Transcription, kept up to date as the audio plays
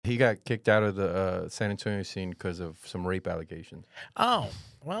He got kicked out of the San Antonio scene because of some rape allegations. Oh,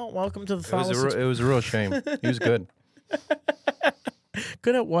 well, welcome to the Thoughtless. It was a real shame. He was good.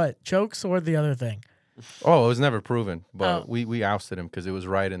 Good at what? Jokes or the other thing? Oh, it was never proven, but we ousted him because it was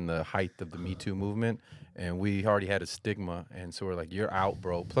right in the height of the Me Too movement, and we already had a stigma, and so we're like, you're out,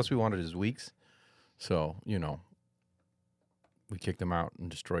 bro. Plus, we wanted his weeks, so, you know, we kicked him out and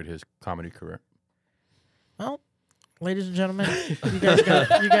destroyed his comedy career. Well, ladies and gentlemen, you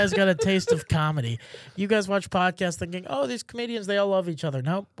guys got a taste of comedy. You guys watch podcasts thinking, "Oh, these comedians, they all love each other."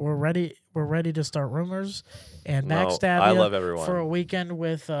 Nope, we're ready. We're ready to start rumors and backstab I you love everyone. for a weekend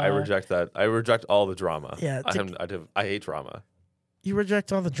with. I reject that. I reject all the drama. Yeah, I hate drama. You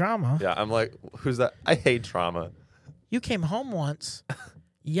reject all the drama. Yeah, I'm like, who's that? I hate drama. You came home once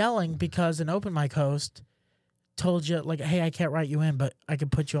yelling because an open mic host told you, like, "Hey, I can't write you in, but I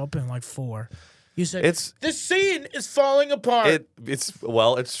could put you up in like 4." You said, "This scene is falling apart."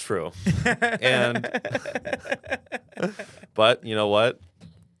 It's true. And but you know what?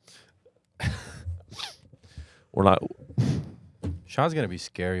 We're not. Sean's gonna be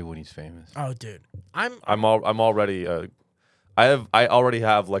scary when he's famous. Oh, dude, I'm already. I already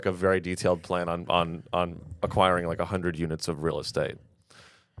have like a very detailed plan on acquiring like 100 units of real estate.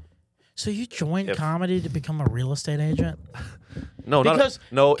 So you joined comedy to become a real estate agent?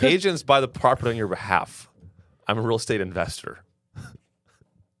 No, agents buy the property on your behalf. I'm a real estate investor.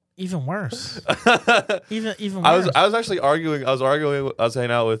 Even worse. even worse. I was actually arguing. I was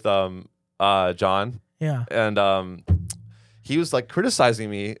hanging out with John. Yeah. And he was like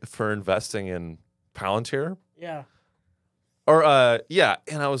criticizing me for investing in Palantir. Yeah. Or and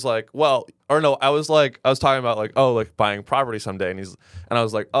I was like, well, or no, I was talking about like, oh, like buying property someday, and I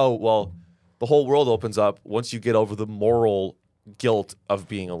was like, oh, well, the whole world opens up once you get over the moral guilt of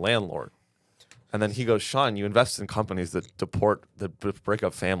being a landlord. And then he goes, Sean, you invest in companies that break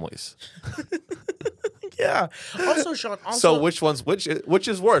up families. Yeah. Also, Sean. So which is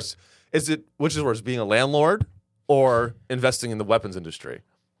worse? Which is worse, being a landlord or investing in the weapons industry?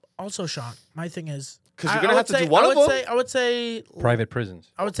 Also, Sean, my thing is, because you're gonna have to do one of them. I would say private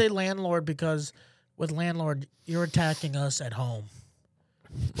prisons. I would say landlord, because with landlord you're attacking us at home.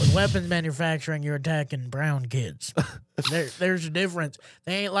 With weapons manufacturing, you're attacking brown kids. There's a difference.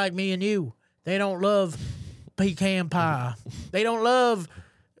 They ain't like me and you. They don't love pecan pie. They don't love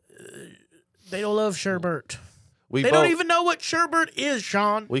sherbet. They don't even know what sherbet is,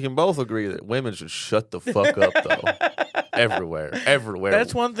 Sean. We can both agree that women should shut the fuck up, though. Everywhere.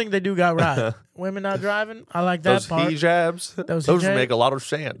 That's one thing they do got right. Women not driving. I like that part. Those hijabs. Those make a lot of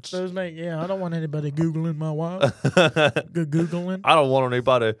sense. I don't want anybody Googling my wife. Googling. I don't want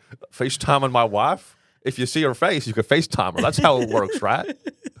anybody FaceTiming my wife. If you see her face, you can FaceTime her. That's how it works, right?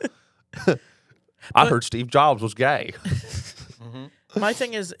 I heard Steve Jobs was gay. My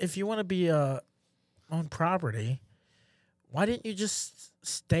thing is, if you want to be on property, why didn't you just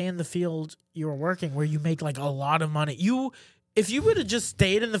stay in the field you were working where you make like a lot of money? If you would have just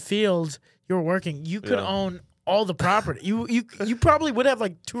stayed in the field you were working, you could own all the property. You probably would have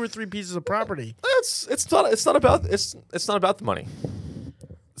like 2 or 3 pieces of property. It's not about the money.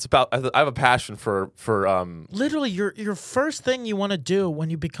 It's about I have a passion for literally your first thing you want to do when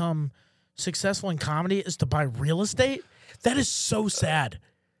you become successful in comedy is to buy real estate. That is so sad.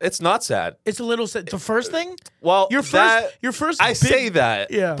 It's not sad. It's a little sad. The first thing? Well, your first I say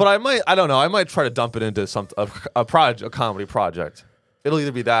that. Yeah. But I don't know. I might try to dump it into a comedy project. It'll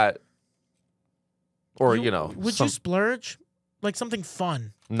either be that or, Would you splurge? Like something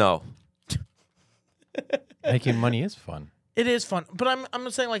fun? No. Making money is fun. It is fun. But I'm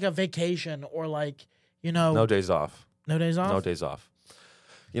saying like a vacation or like, No days off. No days off? No days off.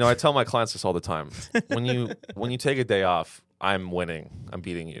 I tell my clients this all the time. When you take a day off, I'm winning. I'm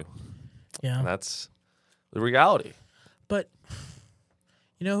beating you. Yeah. And that's the reality. But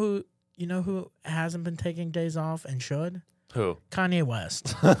you know who hasn't been taking days off and should? Who? Kanye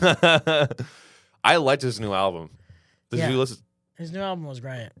West. I liked his new album. Did you listen? His new album was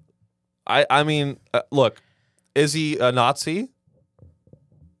great. I mean, look, is he a Nazi?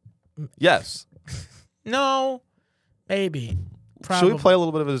 Yes. No. Maybe. Probably. Should we play a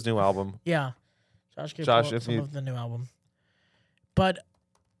little bit of his new album? Yeah. Josh, if some of the new album. But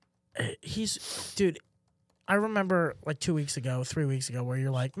dude, I remember like 2 weeks ago, 3 weeks ago, where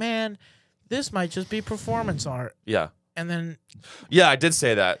you're like, man, this might just be performance art. Yeah. And then. Yeah, I did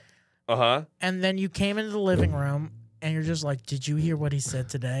say that. Uh-huh. And then you came into the living room and you're just like, did you hear what he said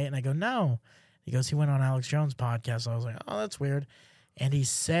today? And I go, no. He goes, he went on Alex Jones' podcast. I was like, oh, that's weird. And he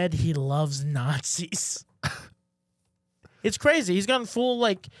said he loves Nazis. It's crazy. He's gone full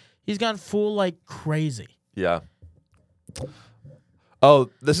like crazy. Yeah. Oh,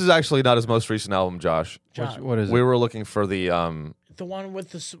 this is actually not his most recent album, Josh. What is it? We were looking for the one with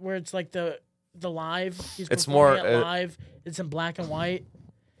the where it's like the live. He's It's performing more, it live. It's in black and white.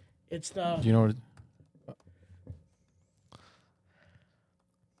 It's the. Do you know what?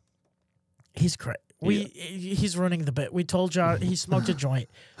 He's crazy. He's ruining the bit. We told Josh he smoked a joint.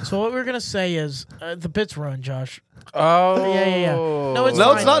 So what we're gonna say is the bit's ruined, Josh. Oh, Yeah. No, it's No,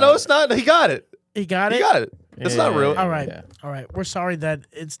 fine. it's not. No, it's not. He got it. He got it. He got it. It's not real. All right. Yeah. All right. We're sorry that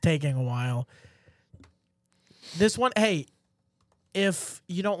it's taking a while. This one, hey, if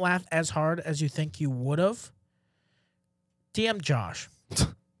you don't laugh as hard as you think you would have, DM Josh.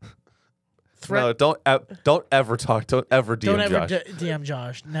 No, don't ever talk. Don't ever DM Don't ever Josh. DM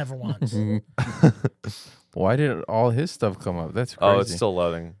Josh. Never once. Why did all his stuff come up? That's crazy. Oh, it's still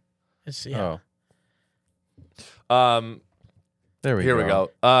loading. It's, yeah. Oh. There we Here go. we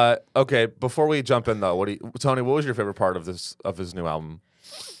go. Okay, before we jump in though, Tony? What was your favorite part of his new album?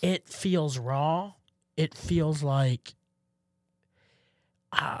 It feels raw. It feels like.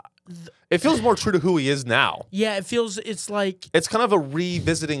 It feels more true to who he is now. Yeah, it's like It's kind of a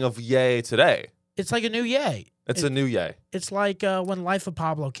revisiting of Ye today. it's like a new Ye. It's a new Ye. It's like when Life of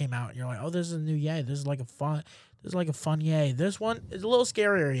Pablo came out, and you're like, oh, this is a new Ye. This is like a fun Ye. This one is a little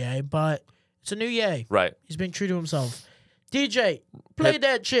scarier Ye, but it's a new Ye. Right. He's being true to himself. DJ, play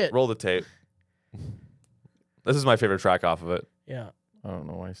that shit. Roll the tape. This is my favorite track off of it. Yeah. I don't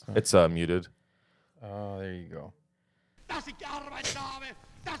know why it's not. It's muted. Oh, there you go. Dass ich gearbeitet habe,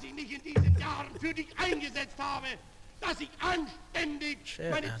 dass ich nicht in diesen Jahren für dich eingesetzt habe, dass ich anständig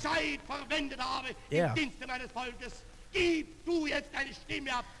meine man. Zeit verwendet habe Yeah. im Dienste meines Volkes. Gib du jetzt deine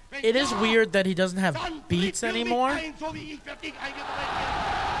Stimme ab. Wenn It is ja, weird that he doesn't have dann beats tritt für mich anymore. ein, so wie ich für dich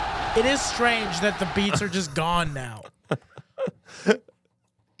eingesetzt bin. It is strange that the beats are just gone now.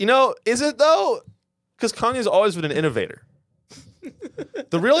 You know, is it though? Because Kanye's always been an innovator.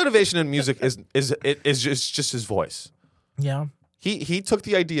 The real innovation in music is just his voice. Yeah. He took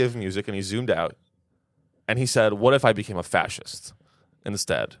the idea of music and he zoomed out, and he said, "What if I became a fascist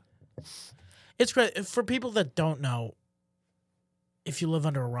instead?" It's great for people that don't know. If you live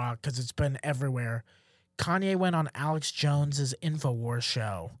under a rock, because it's been everywhere, Kanye went on Alex Jones's InfoWars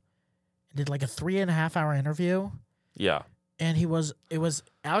show and did like a 3.5 hour interview. Yeah. And it was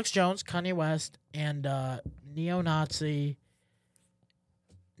Alex Jones, Kanye West, and neo-Nazi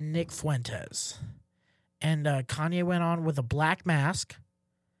Nick Fuentes. And Kanye went on with a black mask.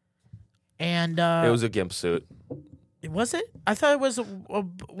 And It was a gimp suit. was it? I thought it was.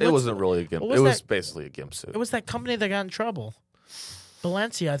 It wasn't really a gimp. what was It was that? basically a gimp suit. It was that company that got in trouble.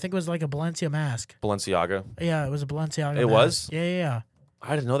 Balenciaga. I think it was like a Balenciaga mask. Balenciaga. Yeah, it was a Balenciaga. It mask. was? Yeah.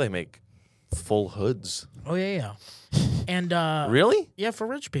 I didn't know they make full hoods. Oh yeah. And Really? yeah, for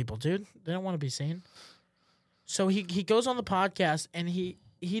rich people, dude. They don't want to be seen. So he goes on the podcast and he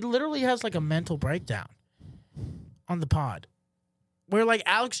literally has like a mental breakdown on the pod. Where like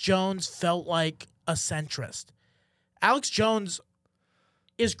Alex Jones felt like a centrist. Alex Jones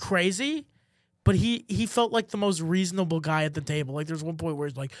is crazy, but he felt like the most reasonable guy at the table. Like there's one point where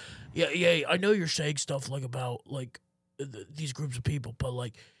he's like, yeah, I know you're saying stuff like about like these groups of people, but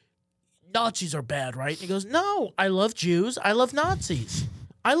like Nazis are bad, right? And he goes, no, I love Jews. I love Nazis.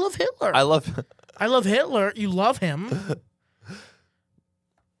 I love Hitler. I love Hitler. You love him.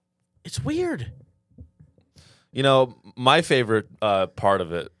 It's weird. You know, my favorite part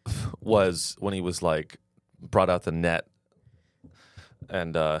of it was when he was like brought out the net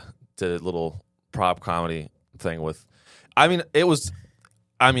and did a little prop comedy thing with. I mean, it was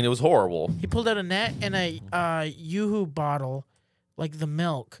horrible. He pulled out a net and a Yoo-hoo bottle, like the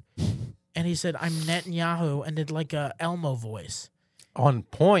milk, and he said, "I'm Netanyahu," and did like a Elmo voice. On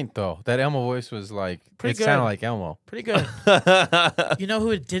point though. That Elmo voice was like Pretty it good. sounded like Elmo. Pretty good. You know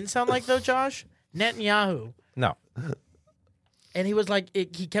who it didn't sound like though, Josh? Netanyahu. No. And he was like,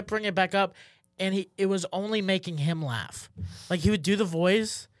 he kept bringing it back up, and it was only making him laugh. Like he would do the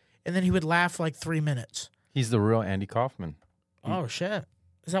voice, and then he would laugh for like 3 minutes. He's the real Andy Kaufman. Oh shit!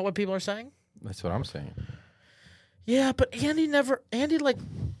 Is that what people are saying? That's what I'm saying. Yeah, but Andy like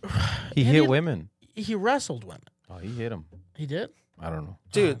He Andy- hit women. he wrestled women. Oh, he hit him. He did. I don't know.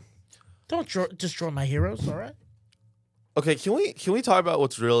 Dude, Don't destroy my heroes. All right. okay, can we talk about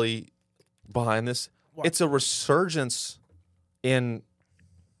what's really behind this? What? It's a resurgence in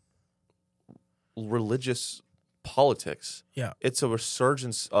religious politics. Yeah. It's a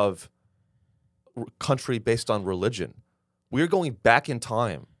resurgence of country based on religion. We're going back in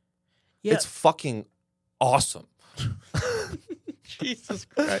time. Yeah. It's fucking awesome. Jesus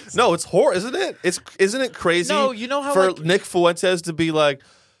Christ. No, it's isn't it? Isn't it crazy? No, you know how, for like- Nick Fuentes to be like,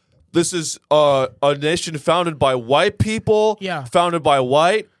 this is a nation founded by white people, founded by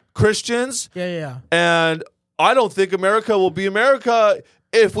white Christians. Yeah. And I don't think America will be America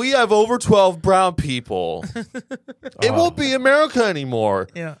if we have over 12 brown people. It won't be America anymore.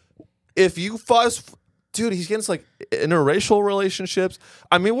 Yeah. If you dude, he's getting like interracial relationships.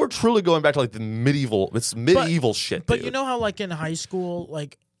 I mean, we're truly going back to like the medieval shit. But dude. you know how like in high school,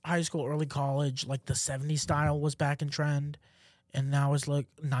 early college, like the 70s style was back in trend, and now it's like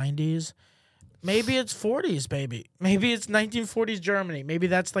 90s. Maybe it's 40s, baby. Maybe it's 1940s Germany. Maybe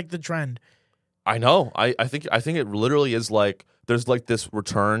that's like the trend. I know. I think it literally is like there's like this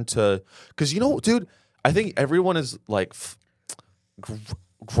return to, because dude, I think everyone is like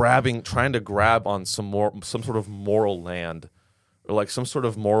trying to grab on some sort of moral land, or like some sort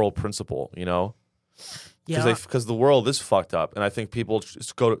of moral principle, because the world is fucked up, and I think people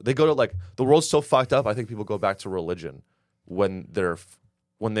just go to like, the world's so fucked up. I think people go back to religion when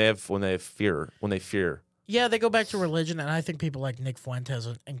they fear. Yeah, they go back to religion, and I think people like Nick Fuentes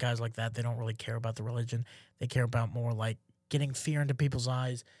and guys like that, they don't really care about the religion. They care about more like getting fear into people's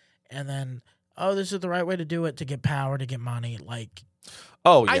eyes, and then, this is the right way to do it, to get power, to get money. Like,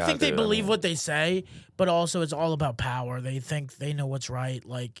 I think they believe what they say, but also it's all about power. They think they know what's right.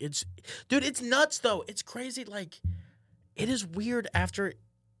 Like, it's nuts though. It's crazy. Like, it is weird after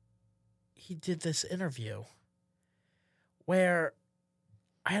he did this interview where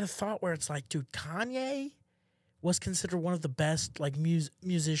I had a thought where it's like, dude, Kanye was considered one of the best like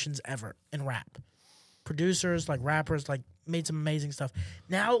musicians ever in rap. Producers, like rappers, like made some amazing stuff.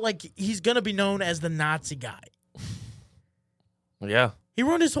 Now, like, he's gonna be known as the Nazi guy. Yeah. He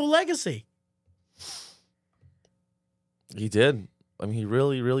ruined his whole legacy. He did. I mean, he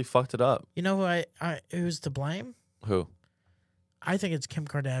really, really fucked it up. You know who's to blame? Who? I think it's Kim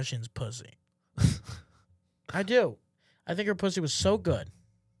Kardashian's pussy. I do. I think her pussy was so good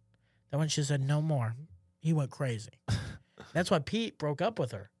that when she said no more, he went crazy. That's why Pete broke up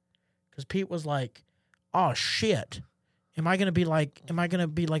with her. Because Pete was like, oh, shit. Am I gonna be like a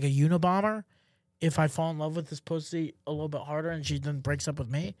Unabomber if I fall in love with this pussy a little bit harder and she then breaks up with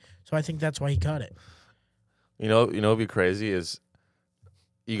me? So I think that's why he cut it. You know what'd be crazy is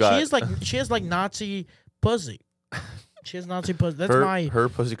she has like Nazi pussy. She has Nazi pussy. That's her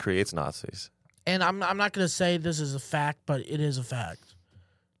pussy creates Nazis. And I'm not gonna say this is a fact, but it is a fact.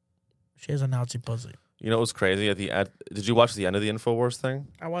 She has a Nazi pussy. You know what was crazy at the end? Did you watch the end of the InfoWars thing?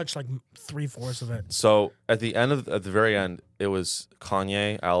 I watched like 3/4 of it. So at the very end, it was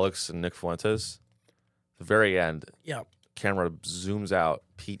Kanye, Alex, and Nick Fuentes. The very end, camera zooms out.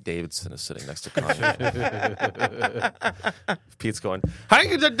 Pete Davidson is sitting next to Kanye. Pete's going, How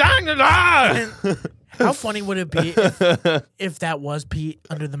funny would it be if that was Pete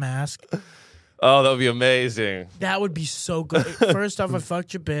under the mask? Oh, that would be amazing. That would be so good. First off, I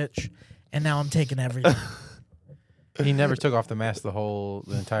fucked your bitch, and now I'm taking everything. He never took off the mask the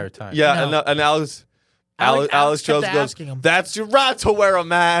entire time. Yeah, No. and Alex Jones goes, "That's your right to wear a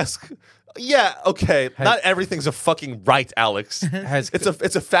mask." Yeah, okay. Not everything's a fucking right, Alex.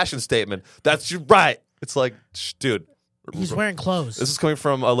 It's a fashion statement. That's your right. It's like, dude. He's wearing clothes. This is coming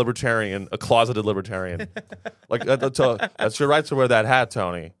from a libertarian, a closeted libertarian. Like, that's your right to wear that hat,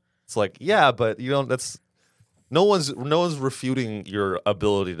 Tony. It's like, yeah, but you don't. That's no one's refuting your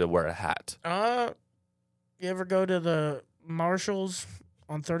ability to wear a hat. You ever go to the Marshalls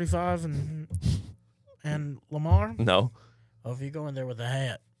on 35 and Lamar? No. Oh, if you go in there with a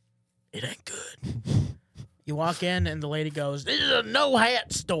hat, it ain't good. You walk in and the lady goes, "This is a no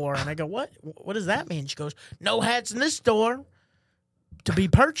hat store." And I go, "What? What does that mean?" She goes, "No hats in this store, to be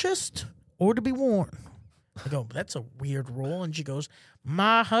purchased or to be worn." I go, "That's a weird rule." And she goes,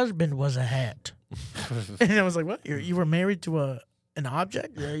 "My husband was a hat." And I was like, "What? You were married to an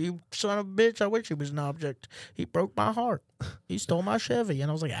object? Yeah, you son of a bitch. I wish he was an object. He broke my heart. He stole my Chevy." And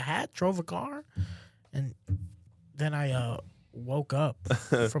I was like, "A hat? Drove a car?" And then I woke up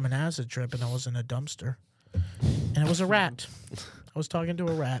from an acid trip and I was in a dumpster. And it was a rat. I was talking to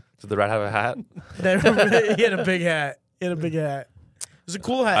a rat. Did the rat have a hat? He had a big hat. It was a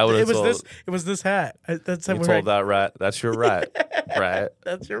cool hat. It was this hat. That's how you told that rat, "That's your rat, right?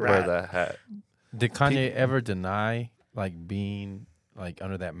 That's your rat." Wear that hat. Did Kanye ever deny like being like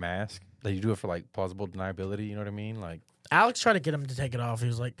under that mask? Like, you do it for like plausible deniability. You know what I mean? Like, Alex tried to get him to take it off. He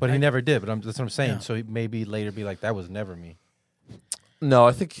was like, but he never did. But that's what I'm saying. Yeah. So he maybe later be like, "That was never me." No,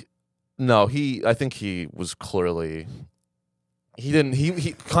 I think he was clearly. He didn't.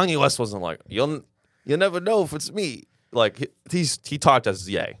 Kanye West wasn't like, "You'll never know if it's me." Like, he talked as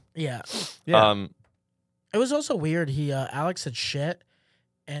Ye. Yeah. Yeah. It was also weird. Alex said shit,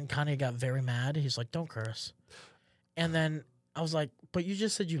 and Kanye got very mad. He's like, "Don't curse." And then I was like, But you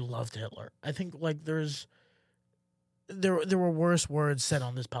just said you loved Hitler. I think like there were worse words said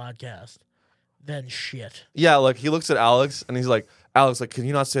on this podcast than shit. Yeah, like he looks at Alex and he's like, Alex, like, can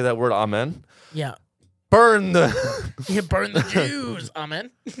you not say that word amen? Yeah. Burn the burn the Jews,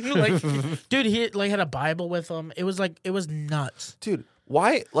 amen. Like, dude, he like had a Bible with him. It was nuts. Dude,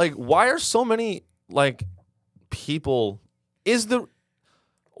 why are so many like people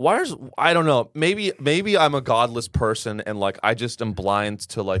I don't know. Maybe I'm a godless person and like I just am blind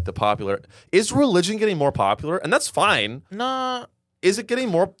to like the popular. Is religion getting more popular? And that's fine. Nah. Is it getting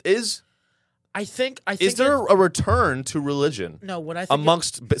more I think is there a return to religion? No, what I think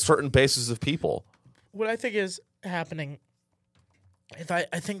amongst certain bases of people. What I think is happening is I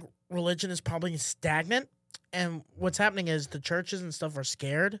think religion is probably stagnant, and what's happening is the churches and stuff are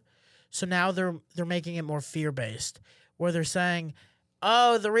scared, so now they're making it more fear-based, where they're saying,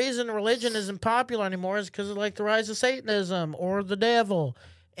 oh, the reason religion isn't popular anymore is because of like the rise of Satanism or the devil,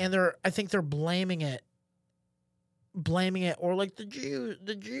 and I think they're blaming it, or like the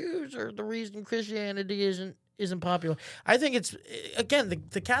Jews are the reason Christianity isn't popular. I think it's, again,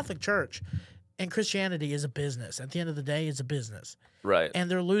 the Catholic Church and Christianity is a business. At the end of the day, it's a business. Right.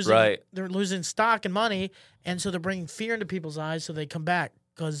 And they're losing stock and money, and so they're bringing fear into people's eyes so they come back,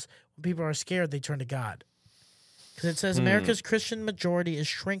 because when people are scared, they turn to God. Because it says America's Christian majority is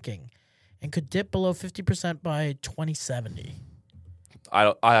shrinking and could dip below 50% by 2070.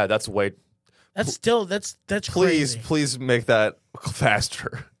 That's way... That's crazy. Please make that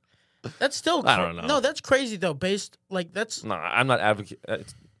faster. That's still... I don't know. No, that's crazy, though, No, I'm not advocating...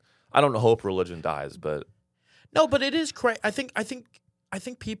 I don't hope religion dies, but no, but it is crazy. I think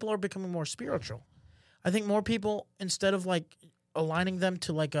people are becoming more spiritual. I think more people, instead of like aligning them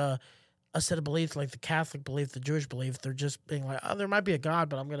to like a set of beliefs, like the Catholic belief, the Jewish belief, they're just being like, oh, there might be a God,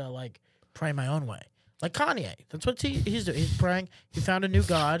 but I'm gonna like pray my own way. Like Kanye, that's what he's doing. He's praying. He found a new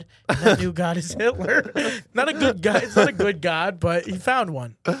God. And that new God is Hitler. Not a good guy. It's not a good God, but he found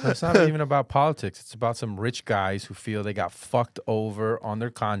one. It's not even about politics. It's about some rich guys who feel they got fucked over on their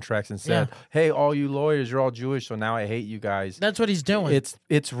contracts and said, hey, all you lawyers, you're all Jewish, so now I hate you guys. That's what he's doing.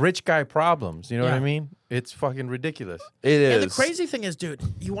 It's rich guy problems. You know what I mean? It's fucking ridiculous. It is. And the crazy thing is, dude,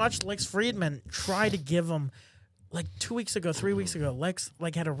 you watched Lex Friedman try to give him, like 3 weeks ago, Lex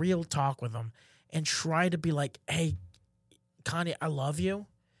like had a real talk with him and try to be like, hey, Kanye, I love you.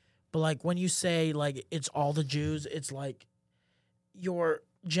 But like when you say like it's all the Jews, it's like you're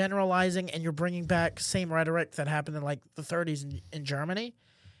generalizing and you're bringing back same rhetoric that happened in like the 30s in Germany.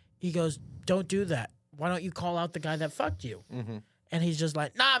 He goes, don't do that. Why don't you call out the guy that fucked you? Mm-hmm. And he's just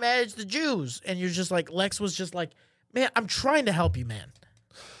like, nah, man, it's the Jews. And you're just like, Lex was just like, man, I'm trying to help you, man.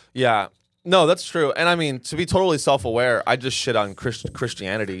 Yeah. No, that's true. And I mean, to be totally self-aware, I just shit on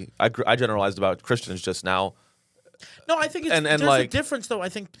Christianity. I generalized about Christians just now. No, I think there's a difference, though. I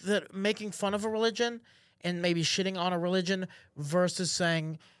think that making fun of a religion and maybe shitting on a religion versus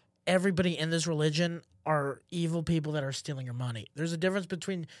saying everybody in this religion are evil people that are stealing your money. There's a difference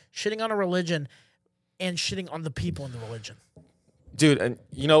between shitting on a religion and shitting on the people in the religion. Dude, and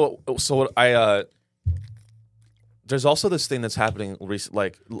you know, so what there's also this thing that's happening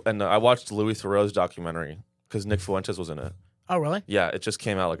and I watched Louis Theroux's documentary because Nick Fuentes was in it. Oh, really? Yeah, it just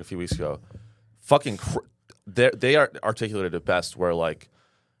came out like a few weeks ago. Fucking, they are articulated it best. Where like,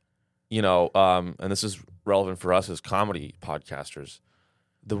 you know, and this is relevant for us as comedy podcasters.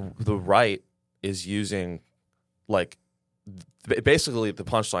 The right is using, like, basically the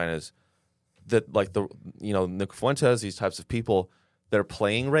punchline is that like Nick Fuentes, these types of people, they're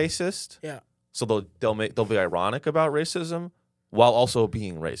playing racist. Yeah. So they'll be ironic about racism while also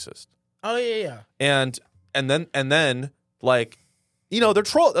being racist. Oh yeah. And then like, you know, they're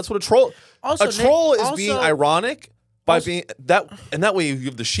troll. That's what a troll. Also, a troll is being ironic by being that, and that way you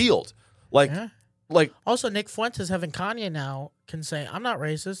have the shield. Like also Nick Fuentes having Kanye now can say, I'm not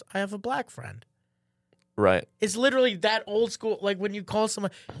racist. I have a black friend. Right. It's literally that old school. Like when you call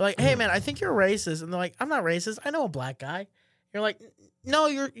someone like, hey man, I think you're racist, and they're like, I'm not racist. I know a black guy. You're like, no,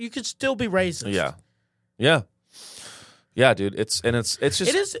 you could still be racist. Yeah, dude. It's just.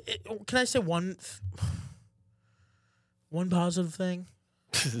 It is. Can I say one positive thing?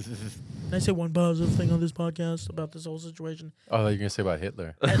 Can I say one positive thing on this podcast about this whole situation? Oh, you're gonna say about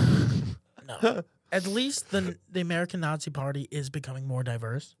Hitler? No. At least the American Nazi Party is becoming more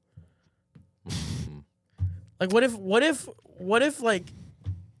diverse. Like, what if like,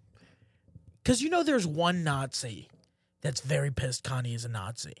 because you know, there's one Nazi that's very pissed Kanye is a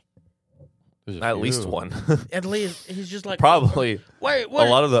Nazi. At least one. At least he's just like, probably. Wait, a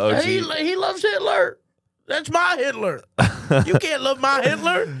lot of the OG. He loves Hitler. That's my Hitler. You can't love my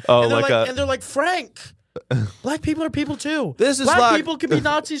Hitler. Oh, and they're like Frank. Black people are people too. This is Black like- people can be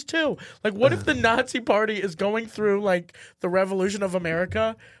Nazis too. Like, what if the Nazi party is going through like the revolution of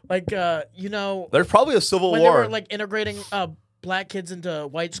America? Like, There's probably a civil when war. they were like integrating black kids into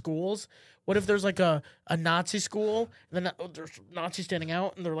white schools. What if there's like a Nazi school and then there's Nazis standing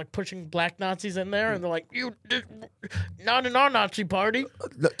out and they're like pushing black Nazis in there and they're like, not in our Nazi party.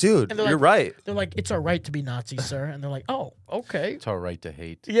 Dude, And they're you're like- right. They're like, it's our right to be Nazis, sir. And they're like, oh, okay. It's our right to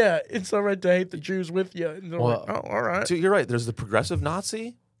hate. Yeah, it's all right to hate the Jews with you. And they're Well, like, oh, all right. Dude, you're right. There's the progressive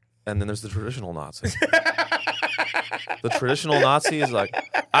Nazi, and then there's the traditional Nazi. The traditional Nazi is like,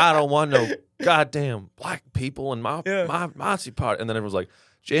 I don't want no goddamn black people in my Nazi party. And then everyone's like,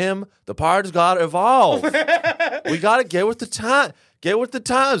 Jim, the party's got to evolve. We got to get with the time. Get with the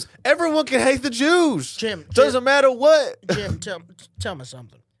times. Everyone can hate the Jews. Jim, Doesn't matter what. Jim, tell me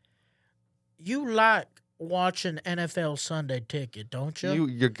something. You like watching NFL Sunday Ticket, don't you?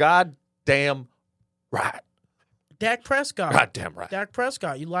 You're goddamn right. Dak Prescott. Goddamn right. Dak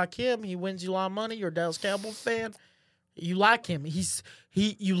Prescott. You like him. He wins you a lot of money. You're a Dallas Cowboys fan. You like him.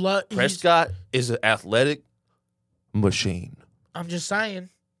 Prescott is an athletic machine. I'm just saying,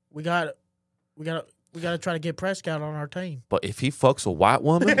 we got to try to get Prescott on our team. But if he fucks a white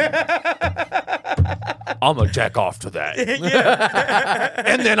woman, I'm gonna jack off to that.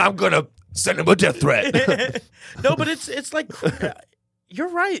 And then I'm gonna send him a death threat. No, but it's like you're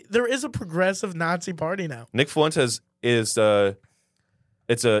right. There is a progressive Nazi party now. Nick Fuentes is we're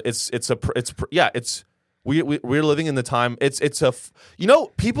living in the time.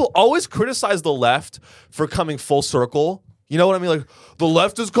 People always criticize the left for coming full circle. You know what I mean? Like, the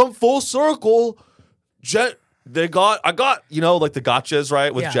left has come full circle. I got like the gotchas,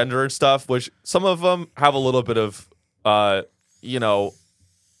 right, with gender and stuff, which some of them have a little bit of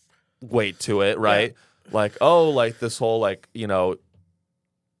weight to it, right? Yeah. Like this whole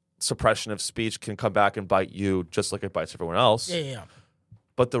suppression of speech can come back and bite you just like it bites everyone else. Yeah.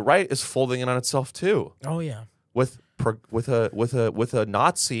 But the right is folding in on itself too. Oh yeah. With a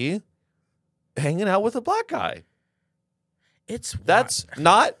Nazi hanging out with a black guy. That's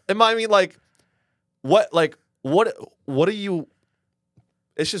not. I mean, what are you?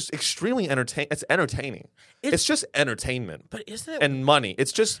 It's just extremely entertaining. It's entertaining. It's just entertainment. But isn't it? And money.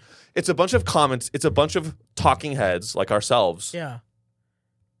 It's a bunch of comments. It's a bunch of talking heads like ourselves. Yeah.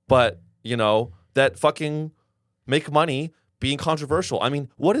 But that fucking make money being controversial. I mean,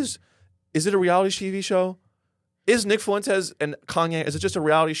 is it a reality TV show? Is Nick Fuentes and Kanye? Is it just a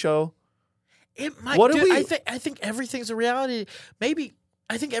reality show? It might. I think everything's a reality. Maybe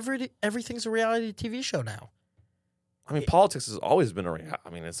I think everything's a reality TV show now. I mean, politics has always been a reality. I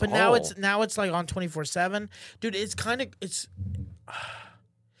mean, but now it's like on 24/7, dude. It's kind of it's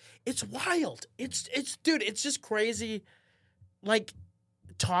wild. It's just crazy. Like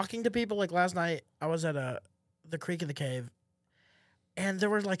talking to people. Like last night, I was at the Creek in the Cave, and there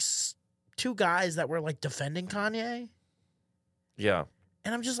were like two guys that were like defending Kanye. Yeah.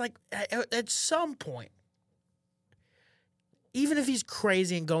 And I'm just like, at some point, even if he's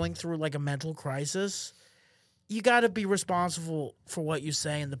crazy and going through like a mental crisis, you got to be responsible for what you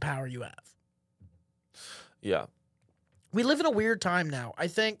say and the power you have. Yeah. We live in a weird time now. I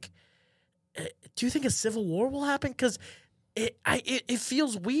think, do you think a civil war will happen? Because it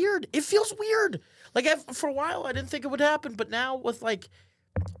feels weird. It feels weird. Like for a while, I didn't think it would happen. But now with like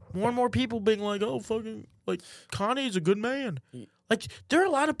more and more people being like, oh, fucking, like Kanye's a good man. Like, there are a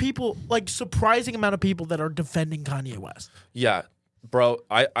lot of people, like, surprising amount of people that are defending Kanye West. Yeah, bro.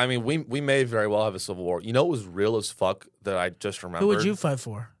 I mean, we may very well have a civil war. You know what was real as fuck that I just remembered? Who would you fight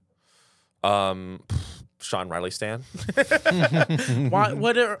for? Sean Riley stan.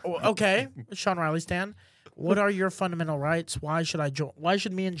 Okay, Sean Riley stan. What are your fundamental rights? Why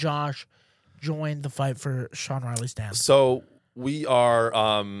should me and Josh join the fight for Sean Riley stan? So we are.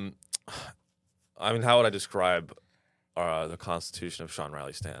 I mean, how would I describe the Constitution of Sean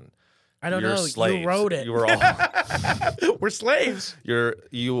Riley stan? I don't know. Slaves. You wrote it. You were all. We're slaves.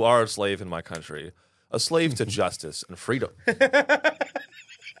 You are a slave in my country, a slave to justice and freedom. You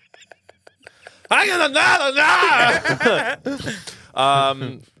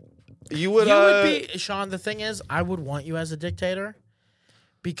would be Sean. The thing is, I would want you as a dictator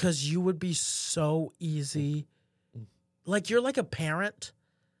because you would be so easy. Like you're like a parent.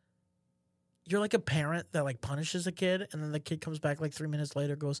 You're like a parent that like punishes a kid, and then the kid comes back like 3 minutes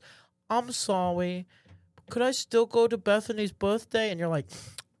later, goes, "I'm sorry, could I still go to Bethany's birthday?" And you're like,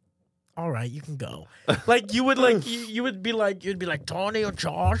 all right, you can go. Like you would like you would be like you'd be like Tony or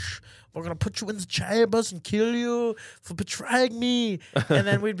Josh, we're gonna put you in the chambers and kill you for betraying me. And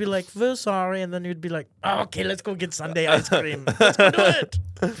then we'd be like, we're sorry. And then you'd be like, oh, okay, let's go get Sunday ice cream. Let's go do it.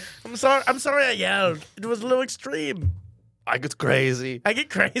 I'm sorry I yelled. It was a little extreme. I get crazy. I get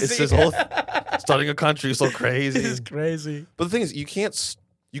crazy. It's this whole starting a country is so crazy. It is crazy. But the thing is, you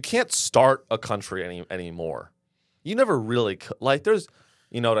can't start a country anymore. You never really like. There's,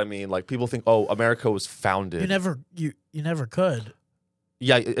 you know what I mean. Like people think, oh, America was founded. You never could.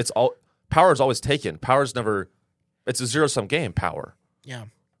 Yeah, it's all power is always taken. Power's never. It's a zero-sum game. Power. Yeah.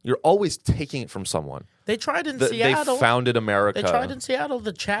 You're always taking it from someone. They tried in Seattle. They founded America. They tried in Seattle.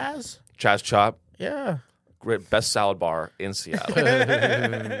 The Chaz. Chaz Chop. Yeah. Great, best salad bar in Seattle.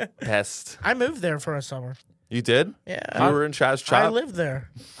 Best. I moved there for a summer. You did? Yeah. You were in Chaz Chop? I lived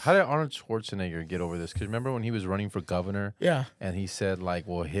there. How did Arnold Schwarzenegger get over this? Because remember when he was running for governor? Yeah. And he said, like,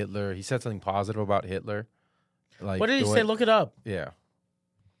 well, Hitler, he said something positive about Hitler. Like, What did he say? Look it up. Yeah.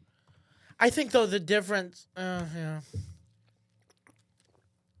 I think, though, the difference... yeah.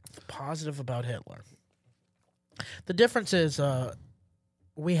 Positive about Hitler. The difference is...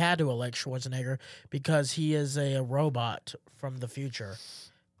 we had to elect Schwarzenegger because he is a robot from the future.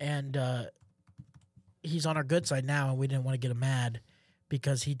 And he's on our good side now, and we didn't want to get him mad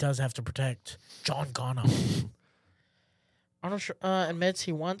because he does have to protect John Connor. Arnold admits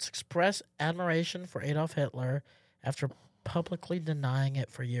he once expressed admiration for Adolf Hitler after publicly denying it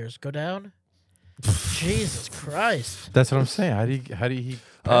for years. Go down? Jesus Christ. That's what I'm saying. How do he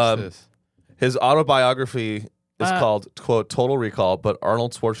pass this? His autobiography is called, quote, Total Recall, but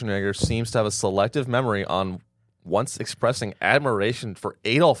Arnold Schwarzenegger seems to have a selective memory on once expressing admiration for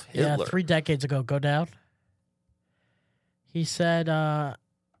Adolf Hitler. Yeah, 3 decades ago. Go down. He said,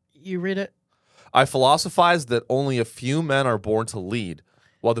 you read it? I philosophize that only a few men are born to lead,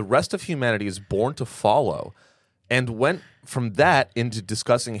 while the rest of humanity is born to follow, and went from that into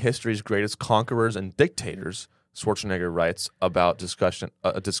discussing history's greatest conquerors and dictators. Schwarzenegger writes about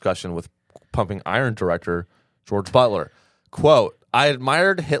a discussion with Pumping Iron director George Butler. Quote, I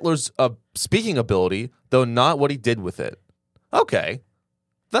admired Hitler's speaking ability, though not what he did with it. Okay.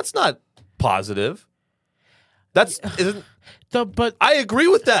 That's not positive. But I agree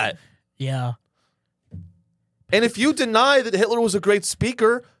with that. Yeah. And if you deny that Hitler was a great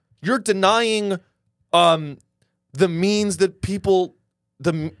speaker, you're denying the means that people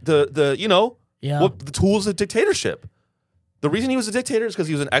what the tools of dictatorship. The reason he was a dictator is because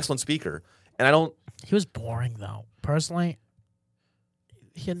he was an excellent speaker. And he was boring though. Personally,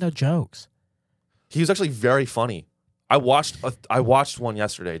 he had no jokes. He was actually very funny. I watched one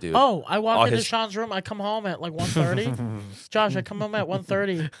yesterday, dude. Oh, I walk into Sean's room. I come home at like 1:30. Josh, I come home at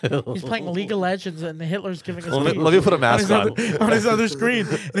 1:30. He's playing League of Legends, and Hitler's giving a speech. Let me put a mask on his other screen.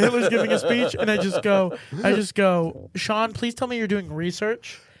 And Hitler's giving a speech, and I just go, Sean, please tell me you're doing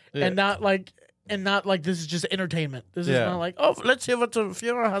research, and not like this is just entertainment. This is not like, oh, let's hear what the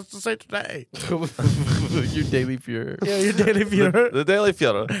Führer has to say today. Your daily Führer. Yeah, your daily Führer. The daily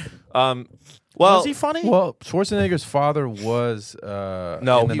Führer. Well, was he funny? Well, Schwarzenegger's father was in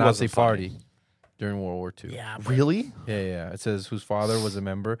the Nazi party during World War II. Yeah. Really? Yeah. It says whose father was a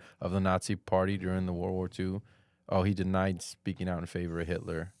member of the Nazi party during the World War II. Oh, he denied speaking out in favor of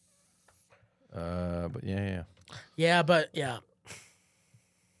Hitler. But yeah. Yeah, but yeah.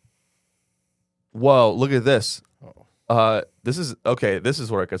 Whoa, look at this. Oh. This is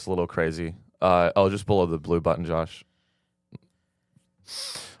where it gets a little crazy. Just below the blue button, Josh.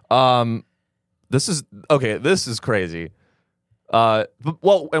 This is crazy. To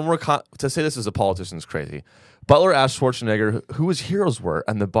say this as a politician is crazy. Butler asked Schwarzenegger who his heroes were,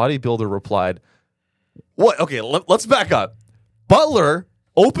 and the bodybuilder replied, "What? Okay, let's back up." Butler,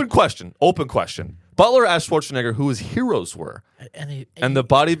 open question. Butler asked Schwarzenegger who his heroes were, and the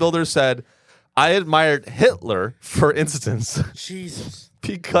bodybuilder said, "I admired Hitler, for instance." Jesus.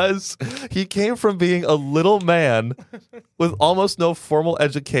 Because he came from being a little man with almost no formal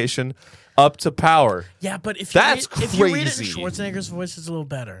education up to power. Yeah, but if you read it in Schwarzenegger's voice, it's a little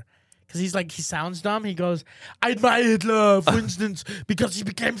better. Because he sounds dumb. He goes, I admire Hitler, for instance, because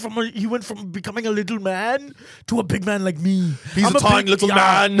he went from becoming a little man to a big man like me. He's a tiny little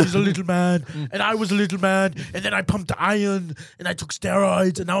man. He's a little man. And I was a little man. And then I pumped iron. And I took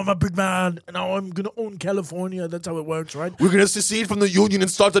steroids. And now I'm a big man. And now I'm going to own California. That's how it works, right? We're going to secede from the Union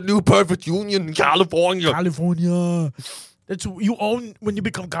and start a new perfect union in California. California. That's you own when you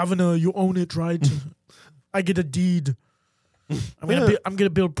become governor. You own it, right? I get a deed. I'm gonna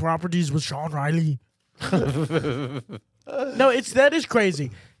build properties with Sean Riley. No, that is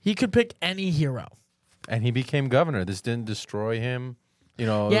crazy. He could pick any hero, and he became governor. This didn't destroy him. You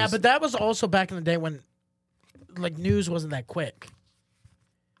know. Yeah, but that was also back in the day when, like, news wasn't that quick.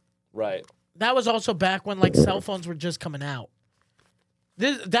 Right. That was also back when, like, cell phones were just coming out.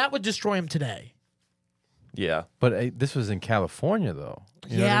 That would destroy him today. Yeah. But this was in California, though.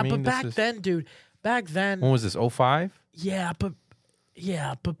 You know what I mean? But back then, dude. Back then. When was this? 05? Yeah,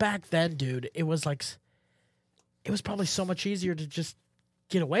 but back then, dude, it was like, it was probably so much easier to just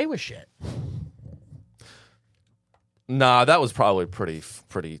get away with shit. Nah, that was probably pretty.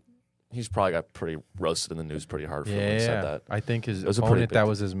 He's probably got pretty roasted in the news pretty hard for when he said that. I think his was a opponent, pretty that big-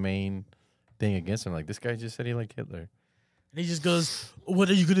 was his main thing against him. Like, this guy just said he liked Hitler. And he just goes, "What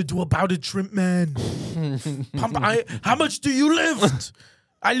are you gonna do about it, shrimp man? How much do you lift?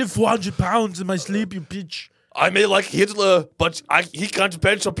 I lift 400 pounds in my sleep, you bitch." I may like Hitler, but he can't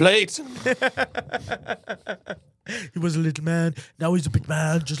bench a plate. He was a little man. Now he's a big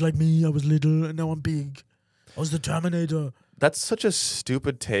man, just like me. I was little, and now I'm big. I was the Terminator. That's such a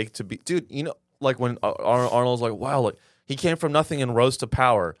stupid take to be, dude. You know, like when Arnold's like, "Wow, like he came from nothing and rose to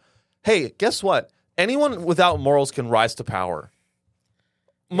power." Hey, guess what? Anyone without morals can rise to power.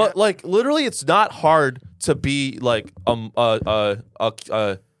 Yeah. Like literally, it's not hard to be like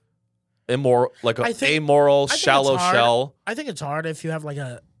immoral, like amoral, I think shallow it's hard. shell. I think it's hard if you have like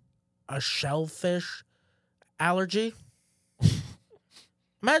a shellfish allergy.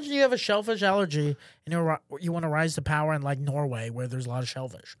 Imagine you have a shellfish allergy and you want to rise to power in like Norway where there's a lot of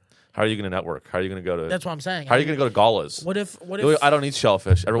shellfish. How are you going to network? How are you going to go to? That's what I'm saying. How are you going to go to Gala's? What if I don't eat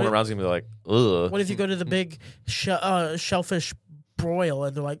shellfish. Everyone what if- around's going to be like, ugh. what if you go to the big shellfish broil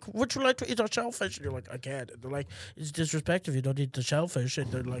and they're like, "Would you like to eat a shellfish?" And you're like, "I can't." And they're like, "It's disrespectful if you don't eat the shellfish."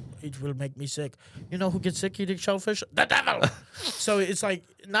 And they're like, "It will make me sick." You know who gets sick eating shellfish? The devil. So it's like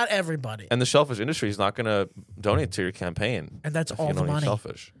not everybody, And the shellfish industry is not going to donate to your campaign. and that's if all you the don't eat money.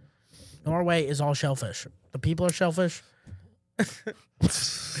 shellfish. Norway is all shellfish. The people are shellfish.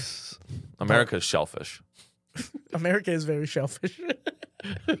 America's shellfish. America is very shellfish.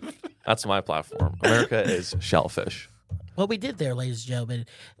 That's my platform. America is shellfish. What we did there, ladies and gentlemen,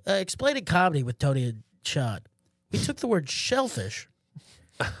 explaining comedy with Tony and Sean. We took the word shellfish,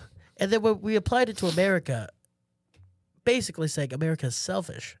 and then when we applied it to America, basically saying America is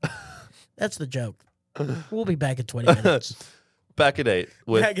selfish. That's the joke. We'll be back in 20 minutes. Back at 8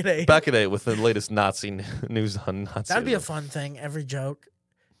 with Back at 8. Back at 8 with the latest Nazi news on Nazi. That'd be a fun thing. Every joke,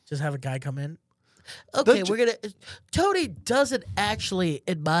 just have a guy come in. Okay, we're gonna. Tony doesn't actually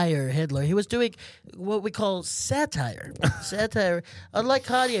admire Hitler. He was doing what we call satire. Satire, unlike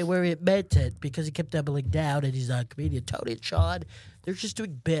Kanye, where he meant it because he kept doubling down and he's not a comedian. Tony and Sean, they're just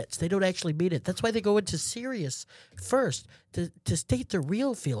doing bits. They don't actually mean it. That's why they go into serious first to state their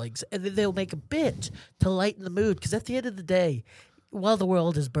real feelings, and then they'll make a bit to lighten the mood. Because at the end of the day, while the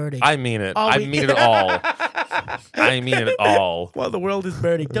world is burning, I mean it. Oh, I we- mean it all. I mean it all. while the world is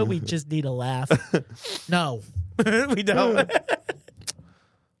burning, don't we just need a laugh? No, we don't.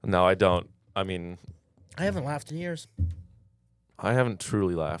 No, I don't. I mean, I haven't laughed in years. I haven't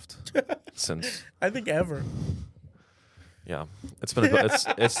truly laughed since. I think ever. Yeah, it's been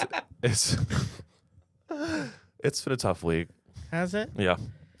it's it's been a tough week. Has it? Yeah,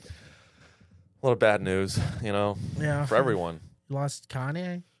 a lot of bad news, you know, Yeah. for everyone. You lost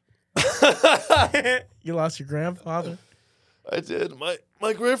Kanye? You lost your grandfather? I did.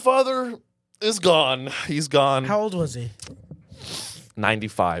 My grandfather is gone. He's gone. How old was he?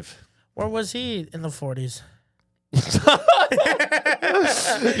 95. Or was he in the 40s?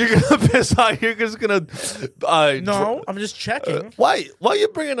 You're gonna piss off. You're just gonna. No, I'm just checking. Why are you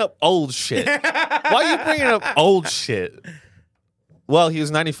bringing up old shit? Why are you bringing up old shit? Well, he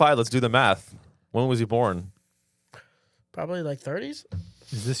was 95. Let's do the math. When was he born? Probably like 30s?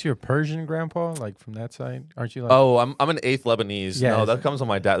 Is this your Persian grandpa, like from that side? Aren't you like? Oh, I'm an eighth Lebanese. Yeah, No, is that it? comes on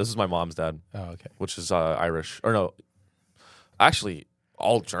my dad. This is my mom's dad, Oh, okay. which is Irish. Or no, actually,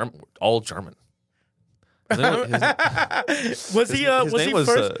 all German. All German. His name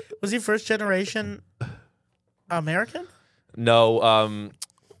Was he first generation American? no.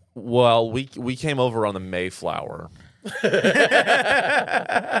 Well, we came over on the Mayflower. We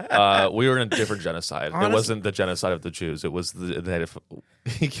were in a different genocide. It wasn't the genocide of the Jews. It was the Native.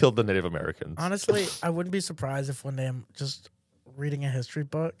 He killed the Native Americans. Honestly, I wouldn't be surprised if one day I'm just reading a history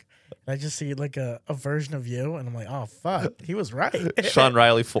book and I just see like a version of you and I'm like, oh fuck, he was right. Sean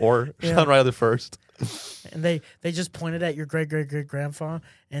Riley 4. Yeah. Sean Riley 1st. And they just pointed at your great grandpa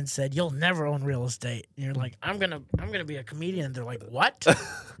and said, "You'll never own real estate." And you're like, "I'm gonna be a comedian." And they're like, "What?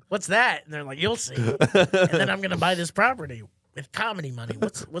 What's that?" And they're like, "You'll see." And then I'm gonna buy this property with comedy money.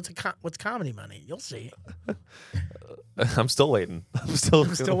 What's comedy money? You'll see. I'm still waiting. I'm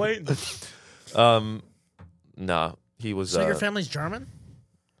still waiting. Nah, he was. So your family's German?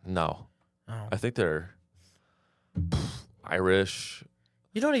 No. Oh. I think they're Irish.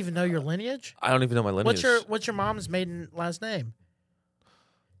 You don't even know your lineage? I don't even know my lineage. What's your mom's maiden last name?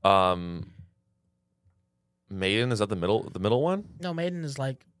 Maiden, is that the middle one? No, maiden is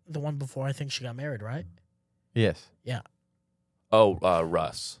like the one before I think she got married, right? Yes. Yeah. Oh,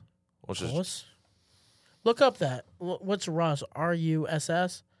 Russ. Which is Russ? Look up that. What's Russ?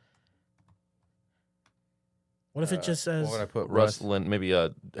 Russ? What if it just says What would I put? Russ Lynn, maybe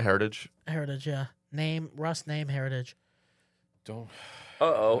Heritage. Heritage? Yeah. Russ name Heritage. Don't.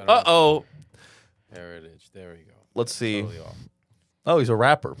 Uh-oh. Heritage. There we go. Let's see. Totally off. Oh, he's a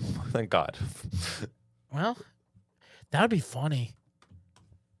rapper. Thank God. Well, that would be funny.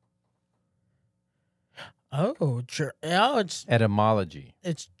 Oh, it's Etymology.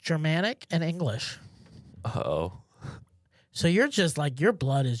 it's Germanic and English. Uh-oh. So you're just like your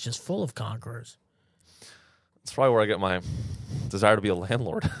blood is just full of conquerors. That's probably where I get my desire to be a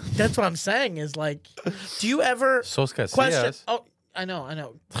landlord. That's what I'm saying. Is like, do you ever Soskas. question? Yes. Oh, I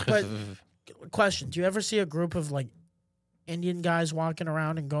know. But question: do you ever see a group of like Indian guys walking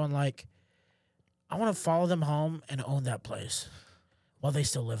around and going like, "I want to follow them home and own that place while they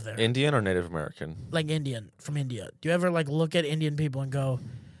still live there"? Indian or Native American? Like Indian from India. Do you ever like look at Indian people and go,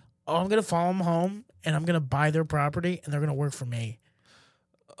 "Oh, I'm gonna follow them home and I'm gonna buy their property and they're gonna work for me"?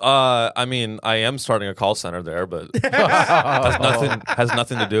 I mean, I am starting a call center there, but has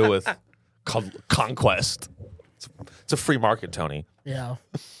nothing to do with conquest. It's a free market, Tony. Yeah.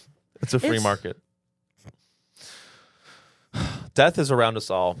 It's a free It's- market. Death is around us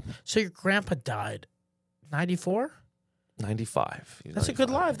all. So your grandpa died, 94. 95. He's That's a good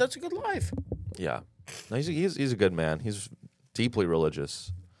 95. life. That's a good life. Yeah. No, he's a good man. He's deeply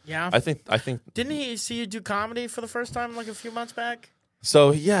religious. Yeah. I think Didn't he see you do comedy for the first time like a few months back?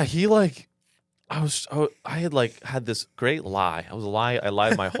 so. Yeah, he like I had like had this great lie. I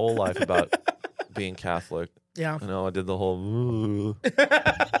lied my whole life about being Catholic. Yeah. You know, I did the whole Do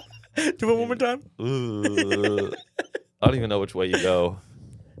it one more time. I don't even know which way you go.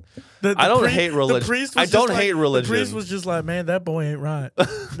 The I don't priest- hate religion. The priest I was don't just like- hate religion. The priest was just like, man, that boy ain't right.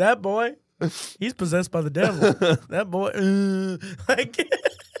 That boy, he's possessed by the devil. That boy, like,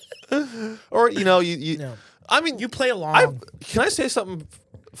 Or you know, you no. I mean, You play along. can I say something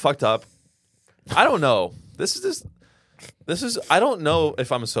fucked up? I don't know. This is I don't know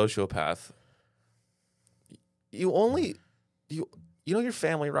if I'm a sociopath. You know your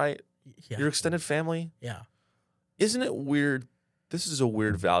family, right? Yeah. Your extended family? Yeah. Isn't it weird? This is a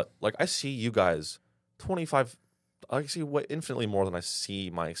weird value. Like I see you guys 25 I see way infinitely more than I see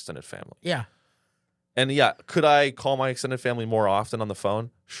my extended family. Yeah. And yeah, could I call my extended family more often on the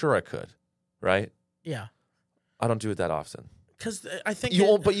phone? Sure I could. Right? Yeah. I don't do it that often. Because I think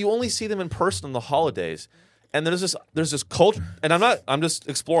But you only see them in person on the holidays, and there's this culture. And I'm just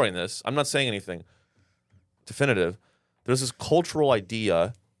exploring this. I'm not saying anything definitive. There's this cultural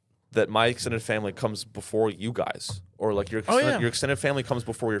idea that my extended family comes before you guys, or like your extended family comes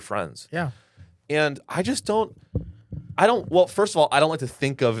before your friends. Yeah. And I just don't. Well, first of all, I don't like to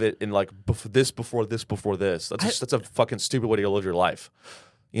think of it in like this before this before this. That's a fucking stupid way to live your life,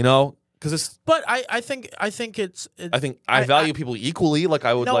 you know. Because it's. But I think it's. I think I value people equally. Like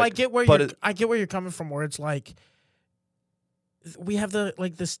I would. No, like, I get where I get where you're coming from. Where it's like we have the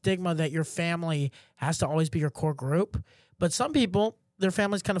stigma that your family has to always be your core group, but some people their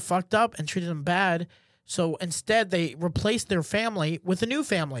family's kind of fucked up and treated them bad, so instead they replace their family with a new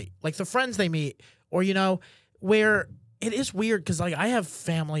family, like the friends they meet, or you know, where it is weird because like I have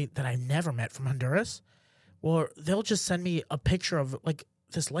family that I never met from Honduras, well they'll just send me a picture of like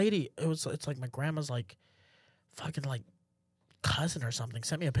this lady. It's like my grandma's like fucking like cousin or something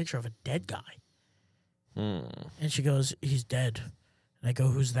sent me a picture of a dead guy. And she goes, he's dead. And I go,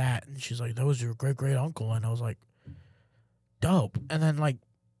 who's that? And she's like, that was your great uncle. And I was like, dope. And then like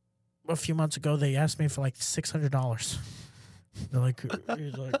a few months ago they asked me for like $600. They're like,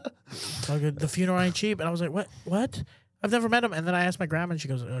 he's like, the funeral ain't cheap. And I was like, what? I've never met him. And then I asked my grandma and she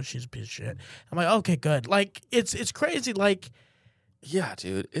goes, oh, she's a piece of shit. I'm like, okay, good. Like it's crazy. Like, yeah,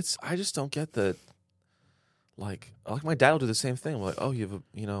 dude. I just don't get the like my dad will do the same thing. I'm like, oh, you have a,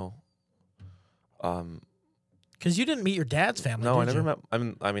 you know, because you didn't meet your dad's family. no, I did never you?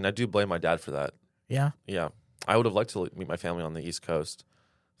 met. I mean, I do blame my dad for that. Yeah. Yeah, I would have liked to meet my family on the East Coast.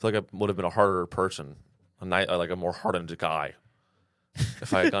 I feel like I would have been a harder person, like a more hardened guy,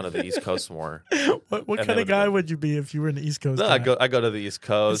 if I had gone to the East Coast more. What And kind they of guy would've would you be if you were in the East Coast? No, guy? I go to the East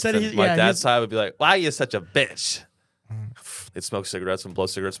Coast. Instead And my he's- dad's side would be like, "Why are you such a bitch?" They'd smoke cigarettes and blow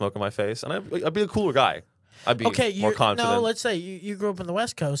cigarette smoke in my face, and I'd be a cooler guy. I'd be more confident. No, let's say you grew up in the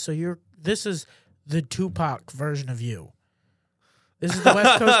West Coast, so this is the Tupac version of you. This is the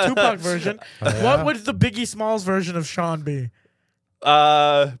West Coast Tupac version. What would the Biggie Smalls version of Sean be?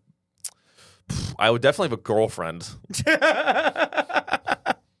 I would definitely have a girlfriend.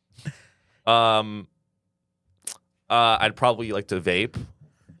 I'd probably like to vape.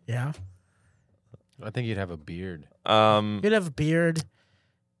 Yeah. I think you'd have a beard. You'd have a beard.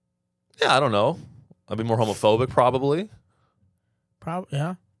 Yeah, I don't know. I'd be more homophobic, probably. Probably,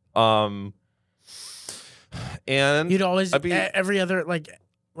 yeah. And You'd always I'd be, every other like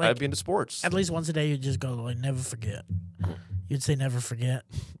I'd be into sports. at least once a day. You'd just go like never forget. You'd say never forget.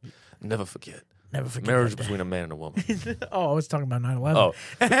 Never forget. Never forget. Marriage that day. between a man and a woman. Oh, I was talking about 9/11. Oh.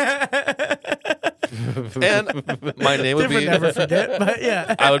 And my name would Different be. never forget, but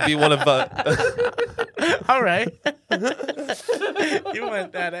yeah. I would be one of. All right. You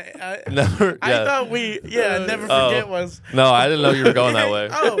went that. Never. I Yeah. thought never forget was. No, I didn't know you were going that way.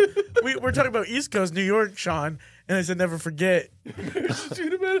 Oh, we're talking about East Coast New York, Sean, and I said never forget.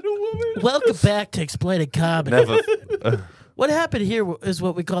 Welcome back to Explaining Comedy. Never. What happened here is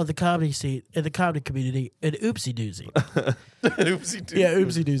what we call the comedy scene in the comedy community an oopsie doozy. Oopsie doo. Yeah,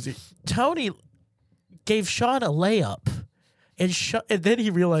 oopsie doozy. Tony gave Sean a layup, and then he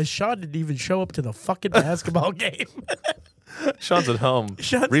realized Sean didn't even show up to the fucking basketball game. Sean's at home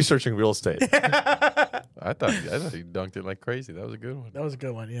researching real estate. I thought he dunked it like crazy. That was a good one. That was a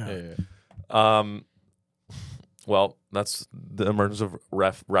good one, yeah. Yeah. Well, that's the emergence of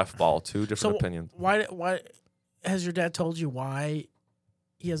ref ball. Two different opinions. Why has your dad told you why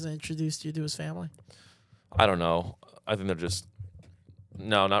he hasn't introduced you to his family? I don't know. I think they're just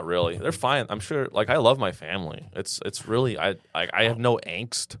no, not really. They're fine. I'm sure. Like I love my family. It's really I have no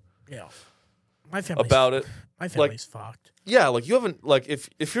angst. Yeah, my family about it. My family's fucked. Yeah, like you haven't like if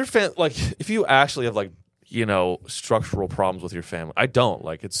your if you actually have like structural problems with your family. I don't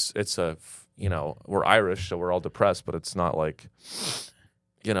like it's a we're Irish, so we're all depressed, but it's not like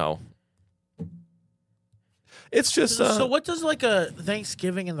it's just so what does like a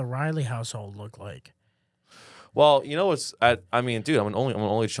Thanksgiving in the Riley household look like? Well, I mean, dude, I'm an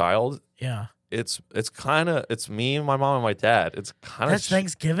only child. Yeah. It's me, my mom, and my dad. It's kind of That's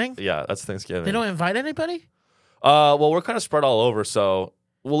Thanksgiving? Yeah, that's Thanksgiving. They don't invite anybody? Well, we're kind of spread all over, so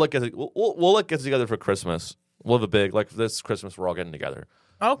we'll get together for Christmas. We'll have a big this Christmas. We're all getting together.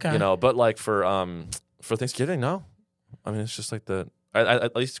 Okay. But like for Thanksgiving, no. I mean, it's just like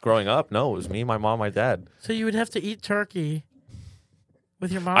at least growing up, no, it was me, my mom, my dad. So you would have to eat turkey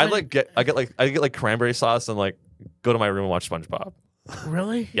with your mom. I get cranberry sauce and like go to my room and watch SpongeBob.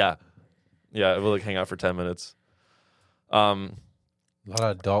 Really? Yeah, we'll like hang out for 10 minutes. A lot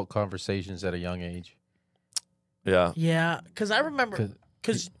of adult conversations at a young age. Yeah. Yeah, because I remember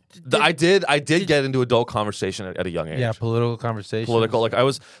I did get into adult conversation at a young age. Yeah, political conversations. Like I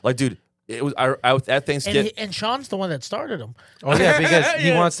was like, dude, it was I was at Thanksgiving, and Sean's the one that started them. Oh yeah, because he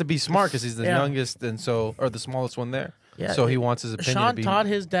Yeah. wants to be smart because he's the Yeah. youngest or the smallest one there. Yeah. So he wants his opinion. Sean to be, taught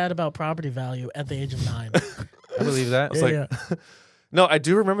his dad about property value at the age of 9. I believe that. Yeah. No, I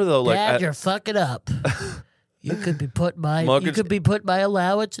do remember though. Like, Dad, you're fucking up. You could be put my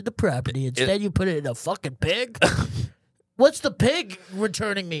allowance in the property. Instead, you put it in a fucking pig. What's the pig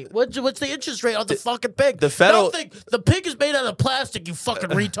returning me? What's the interest rate on the fucking pig? the federal- Nothing. The pig is made out of plastic. You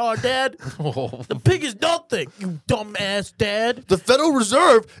fucking retard, Dad. The pig is nothing. You dumbass, Dad. the Federal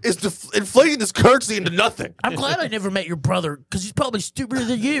Reserve is inflating this currency into nothing. I'm glad I never met your brother because he's probably stupider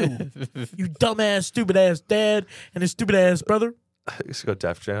than you. You dumbass, stupid ass dad and his stupid ass brother. I used to go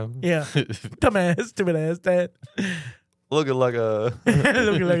Def Jam. Yeah, dumbass, stupid ass dad. Looking like a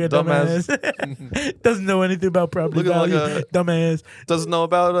Looking like a dumbass. Doesn't know anything about property Looking like value. Dumbass. doesn't know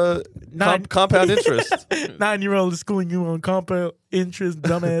about compound interest. 9-year-old is schooling you on compound interest.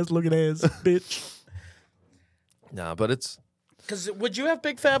 Dumbass, looking ass bitch. Nah, but it's Because would you have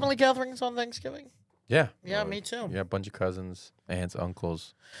big family gatherings on Thanksgiving? Yeah. Yeah, me too. Yeah, a bunch of cousins, aunts,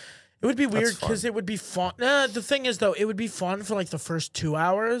 uncles. It would be weird fun. because it would be fun. The thing is, though, it would be fun for like the first 2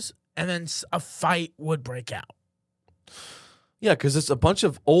 hours, and then a fight would break out. yeah, because it's a bunch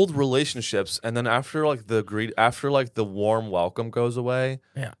of old relationships, and then after the warm welcome goes away,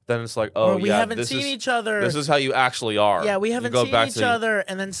 Yeah. then it's like, Or oh we yeah, haven't this seen is each other. this is how you actually are. Yeah, we You haven't go seen back each to- other,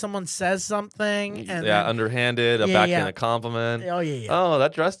 and then someone says something, and then, underhanded, a Yeah, backhanded yeah. compliment. oh yeah, Oh,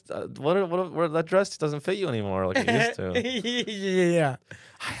 that dress, what that dress doesn't fit you anymore like it used to. yeah.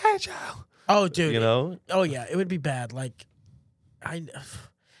 I hate you. Oh, dude. You know? Oh yeah, it would be bad. Like,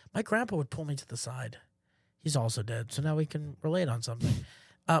 my grandpa would pull me to the side. He's also dead, so now we can relate on something.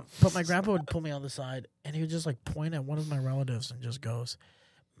 But my grandpa would pull me on the side, and he would just like point at one of my relatives and just goes,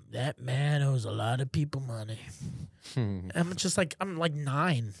 that man owes a lot of people money. And I'm like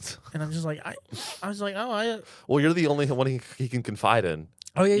 9, and I'm just like, I was like, Well, you're the only one he can confide in.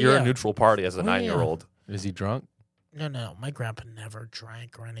 oh yeah, You're yeah. a neutral party as a Oh, 9-year-old. Is he drunk? No, my grandpa never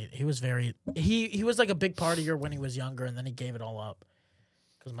drank or anything. He was very he was like a big partier when he was younger, and then he gave it all up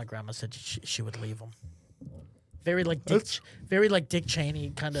because my grandma said she would leave him. Very like Dick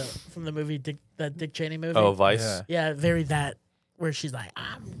Cheney kind of from the movie that Dick Cheney movie. Oh, Vice. Yeah, very that where she's like,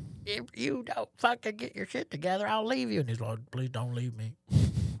 if you don't fucking get your shit together, I'll leave you. And he's like, please don't leave me.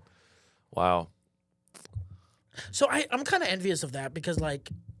 Wow. So I'm kind of envious of that because, like,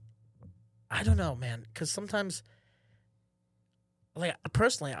 I don't know, man. Because sometimes, like,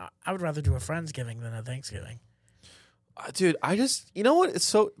 personally, I would rather do a Friendsgiving than a Thanksgiving. Dude, you know what? It's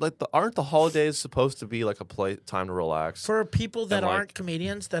so, like, aren't the holidays supposed to be, like, a time to relax? For people that And, like- aren't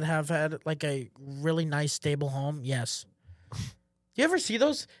comedians that have had, like, a really nice, stable home, yes. You ever see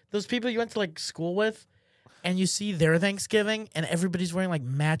those people you went to, like, school with? And you see their Thanksgiving, and everybody's wearing, like,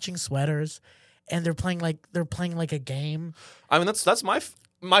 matching sweaters, and they're playing like a game. I mean, that's my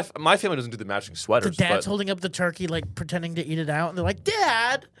family doesn't do the matching sweaters. The dad's but holding up the turkey, like, pretending to eat it out, and they're like,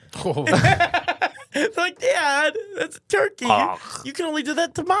 Dad! Oh, They're like, Dad, that's a turkey. You can only do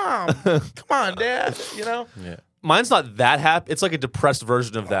that to Mom. Come on, Dad. You know? yeah. mine's not that happy. It's like a depressed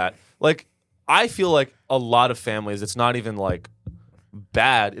version of that. Like, I feel like a lot of families, it's not even like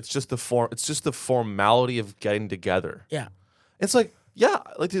bad. It's just the form. It's just the formality of getting together. Yeah. It's like, yeah,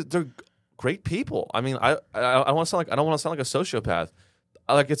 like they're great people. I mean, I want to sound like I don't want to sound like a sociopath.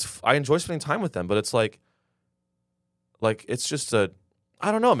 I enjoy spending time with them, but it's like it's just I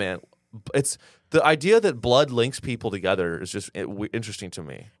don't know, man. It's the idea that blood links people together is just interesting to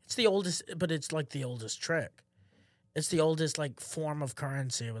me. It's the oldest, but it's like the oldest trick. It's the oldest like form of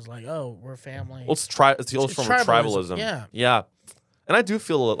currency. It was like, oh, we're family. Well, it's the oldest form of tribalism. Yeah. Yeah. And I do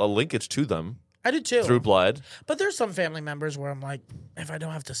feel a linkage to them I do too. through blood. But there's some family members where I'm like, if I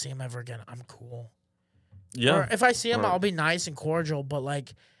don't have to see them ever again, I'm cool. Yeah. Or if I see them, Right. I'll be nice and cordial, but like,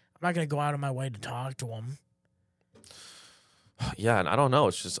 I'm not going to go out of my way to talk to them. Yeah, and I don't know.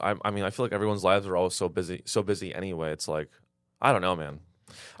 It's just I mean, I feel like everyone's lives are always so busy anyway. It's like, I don't know, man.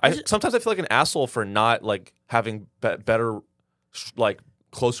 Sometimes I feel like an asshole for not like having better like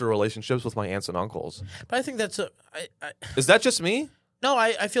closer relationships with my aunts and uncles. But I think that's Is that just me? no,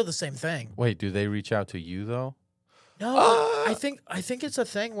 I feel the same thing. Wait, do they reach out to you though? No, I think it's a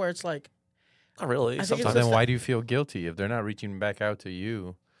thing where it's like, Not really. I think it's Sometimes. just Then why do you feel guilty if they're not reaching back out to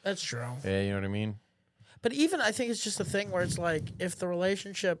you? that's true. Yeah, you know what I mean? But even I think it's just a thing where it's like if the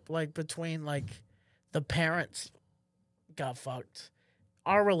relationship like between like the parents got fucked,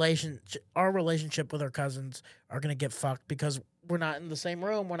 our relationship with our cousins are gonna get fucked because we're not in the same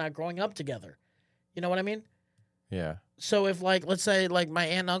room, we're not growing up together. You know what I mean? Yeah. So if like let's say like my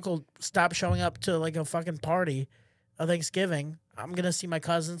aunt and uncle stop showing up to like a fucking party, a Thanksgiving, I'm gonna see my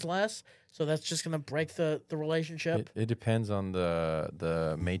cousins less. So that's just gonna break the relationship. It depends on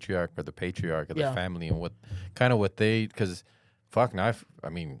the matriarch or the patriarch of the Yeah. family and what they because fuck now I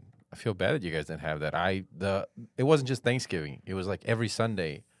mean I feel bad that you guys didn't have that. It wasn't just Thanksgiving. It was like every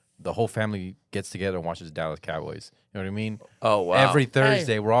Sunday the whole family gets together and watches Dallas Cowboys. You know what I mean? Oh wow. Every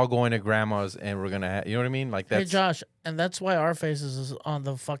Thursday we're all going to grandma's and we're gonna have, you know what I mean? Like that's Hey Josh, and that's why our faces is on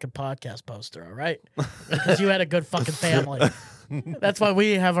the fucking podcast poster, all right? Because you had a good fucking family. That's why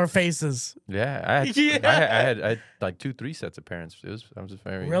we have our faces. yeah. I had like 2-3 sets of parents. I was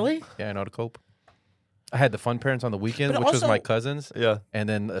very Really? Yeah, I know how to cope. I had the fun parents on the weekend, But which was also- my cousins. Yeah. And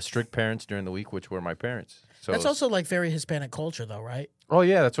then strict parents during the week, which were my parents. So That's also like very Hispanic culture, though, right? oh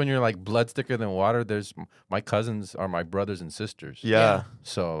yeah, that's when you're like blood thicker than water. There's my cousins are my brothers and sisters. Yeah.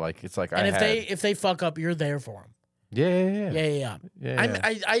 So like it's like And if they fuck up, you're there for them. yeah.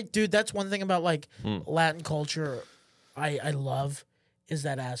 I dude, that's one thing about like Latin culture. I love is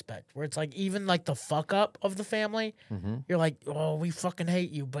that aspect where it's like even like the fuck up of the family. You're like, oh, we fucking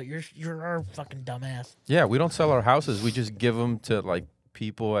hate you, but you're our fucking dumbass. Yeah, we don't sell our houses. We just give them to like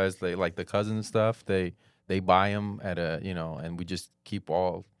people as they like the cousin stuff. They buy them at a and we just keep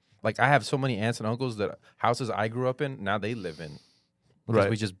all like I have so many aunts and uncles that houses I grew up in now they live in. Because Right.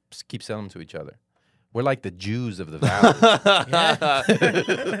 we just keep selling them to each other. We're like the Jews of the valley.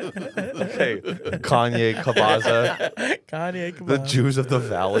 Hey, Kanye, Kabaza, Kanye, come the on. Jews of the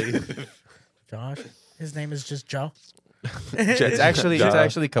Valley. Josh, his name is just Joe. It's actually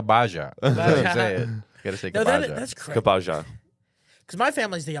Kabaja. You gotta say it. You gotta say No, Kabaja. that's crazy. Kabaja. Because my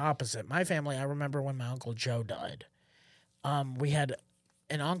family's the opposite. My family, I remember when my Uncle Joe died. We had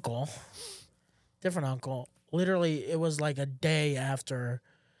an uncle, different uncle. Literally, it was like a day after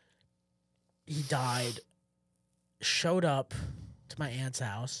he died, showed up to my aunt's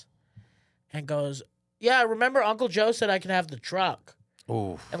house and goes, "Yeah, remember Uncle Joe said I could have the truck."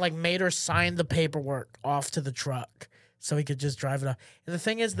 Ooh. And like made her sign the paperwork off to the truck so he could just drive it off. And the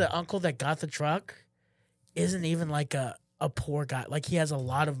thing is, the uncle that got the truck isn't even like a poor guy. Like he has a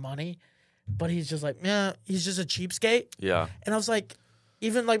lot of money, but he's just like, yeah, he's just a cheapskate. Yeah. And I was like,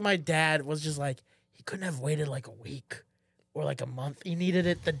 even like my dad was just like, he couldn't have waited like a week or like a month. He needed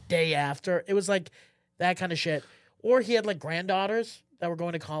it the day after. It was like that kind of shit. Or he had like granddaughters that were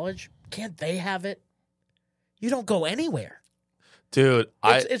going to college. Can't they have it? You don't go anywhere. Dude,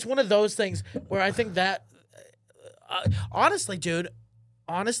 It's one of those things where I think that, honestly, dude,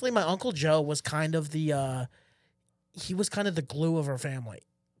 my Uncle Joe was kind of the, he was kind of the glue of our family.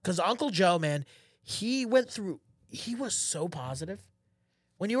 Because Uncle Joe, man, he was so positive.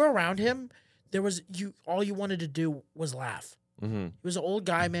 When you were around him, all you wanted to do was laugh. Mm-hmm. He was an old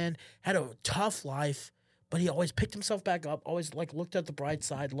guy, man, had a tough life, but he always picked himself back up, always like looked at the bright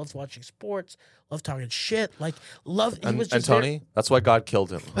side, loved watching sports, loved talking shit, like loved. He was just and Tony, that's why God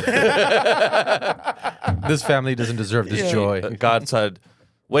killed him. This family doesn't deserve this joy. God said,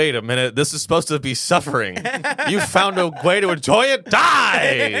 "Wait a minute, this is supposed to be suffering. You found a way to enjoy it.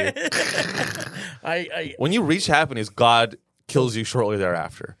 Die." When you reach happiness, God kills you shortly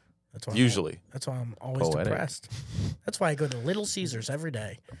thereafter. That's why Usually. that's why I'm always Poetic. depressed. That's why I go to Little Caesars every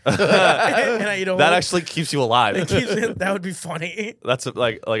day. And I eat a That whole- actually keeps you alive. that would be funny. That's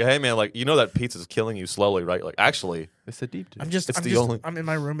like, hey man, like you know that pizza's killing you slowly, right? Like actually, It's a deep dish. I'm in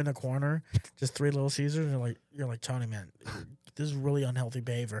my room in the corner, just 3 Little Caesars, and you're like, Tony, man, this is really unhealthy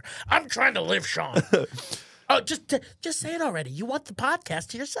behavior. I'm trying to live, Sean. Oh, just say it already. You want the podcast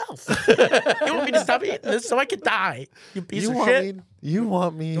to yourself. You want me to stop eating this so I can die? You piece of shit. You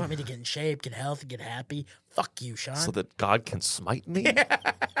want me You want me to get in shape, get healthy, get happy? Fuck you, Sean. so that God can smite me?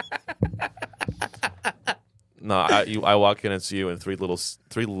 No, I walk in and see you in three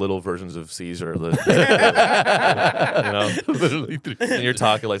little versions of Caesar. You know, Literally 3. and you're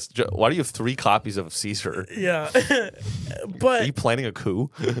talking like, why do you have 3 copies of Caesar? Yeah. Are you planning a coup?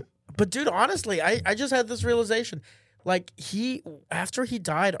 But dude, honestly, I just had this realization. Like after he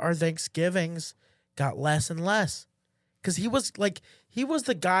died, our Thanksgivings got less and less. Cause he was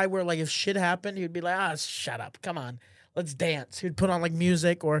the guy where like if shit happened, he would be like, shut up. Come on. Let's dance. He would put on like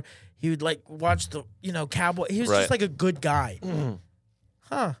music or he would like watch the, cowboy. He was Right. just like a good guy.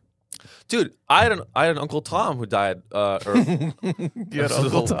 Huh. Dude, I had an Uncle Tom who died. You had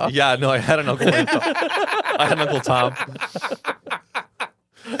Uncle Tom? Yeah, no, I had an Uncle Tom. I had an Uncle Tom.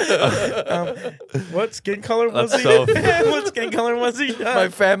 What skin color was That's he? so- What skin color was he? My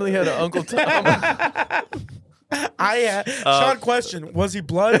family had an Uncle Tom. Sean, question: was he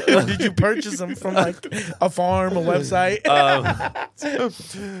blood, or did you purchase him from like a farm, a website?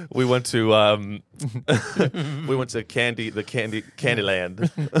 We went to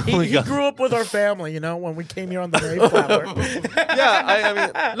Candyland. He grew up with our family, when we came here on the Mayflower. Yeah, I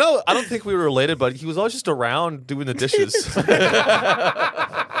mean, no, I don't think we were related, but he was always just around doing the dishes.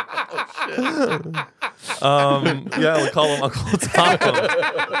 Yeah, we call him Uncle Tom.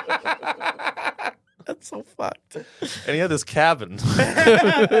 That's so fucked. And he had this cabin. In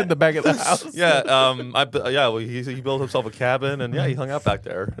the back of the house. Yeah, he built himself a cabin, and yeah, he hung out back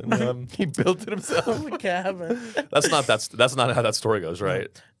there. And, He built it himself. The cabin. that's not how that story goes, right?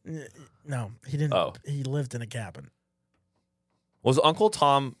 No, he didn't. Oh. He lived in a cabin. Was Uncle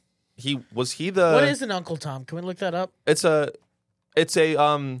Tom? Was he the? What is an Uncle Tom? Can we look that up? It's a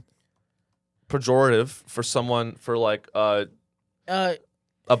pejorative for someone for like a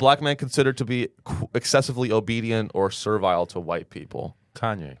black man considered to be excessively obedient or servile to white people.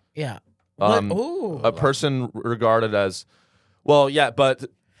 Kanye. Yeah. A person regarded as, well, yeah, but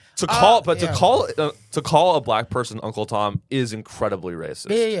to call a black person Uncle Tom is incredibly racist.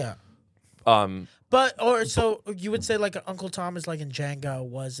 Yeah. So you would say like Uncle Tom is like in Django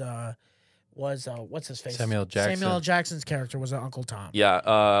was what's his face? Samuel Jackson. Samuel L. Jackson's character was an Uncle Tom.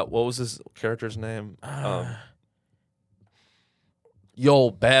 Yeah. What was his character's name?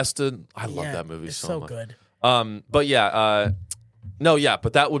 Yo, bastard! I love that movie it's so much. good. But yeah, no, yeah,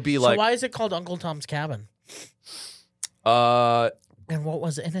 but that would be So like, why is it called Uncle Tom's Cabin? Uncle And what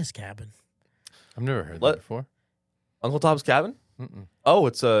was in his cabin? I've never heard that before. Tom's Cabin. Mm-mm. Oh,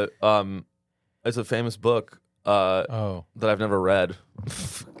 it's a famous book Oh. that I've never read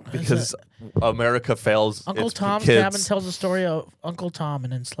because America fails. Uncle its Tom's kids. Cabin tells the story of Uncle Tom,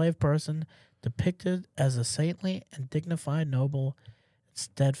 an enslaved person depicted as a saintly and dignified noble,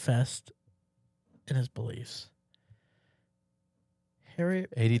 steadfast in his beliefs. Harry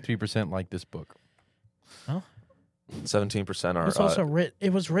 83% like this book. 17% are. It was also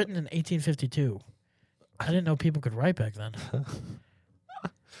it was written in 1852. I didn't know people could write back then.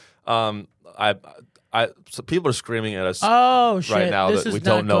 So people are screaming at us Oh shit! right now this that is we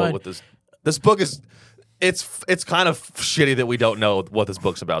don't not know good. what this book is. It's kind of shitty that we don't know what this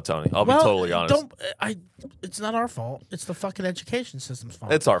book's about, Tony. I'll be totally honest. It's not our fault. It's the fucking education system's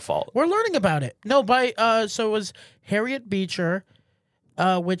fault. It's our fault. We're learning about it. No, so it was Harriet Beecher,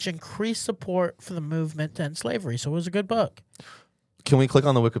 which increased support for the movement to end slavery. So it was a good book. Can we click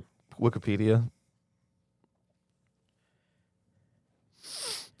on the Wikipedia?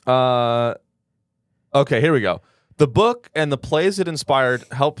 Okay, here we go. The book and the plays it inspired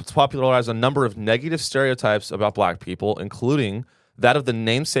helped popularize a number of negative stereotypes about black people, including that of the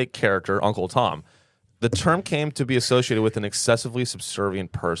namesake character, Uncle Tom. The term came to be associated with an excessively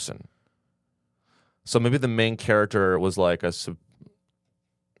subservient person. So maybe the main character was like a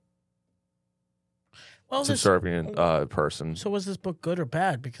subservient person. So was this book good or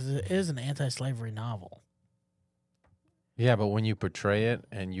bad? Because it is an anti-slavery novel. Yeah, but when you portray it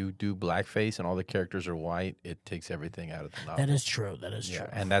and you do blackface and all the characters are white, it takes everything out of the novel. That is true. That is true.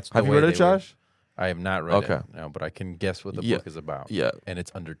 And that's the Have you way read it, they Josh? I have not read Okay. it. No, but I can guess what the Yeah. book is about. Yeah. And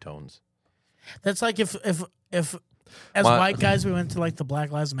its undertones. That's like if as white guys we went to like the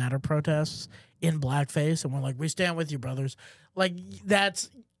Black Lives Matter protests in blackface and we're like, we stand with you, brothers. Like that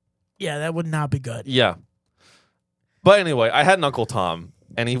would not be good. Yeah. But anyway, I had an Uncle Tom,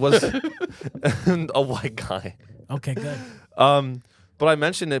 and he was a white guy. Okay, good. But I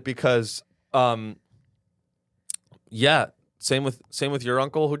mentioned it because, same with your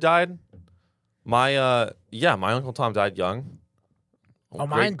uncle who died. My Uncle Tom died young. Oh,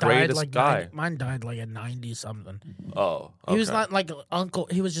 mine died like guy. mine died like at 90 something. Oh, okay. He was not like uncle.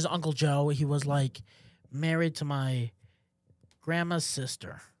 He was just Uncle Joe. He was like married to my grandma's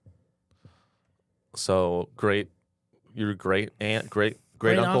sister. So great. Your great aunt, great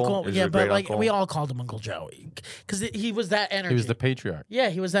uncle. Yeah, but like we all called him Uncle Joe because he was that energy. He was the patriarch. Yeah,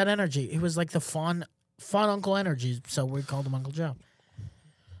 he was that energy. He was like the fun uncle energy. So we called him Uncle Joe.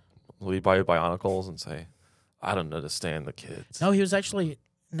 Will you buy your bionicles and say, I don't understand the kids? No, he was actually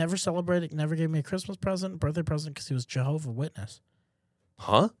never celebrated, never gave me a Christmas present, birthday present because he was Jehovah's Witness.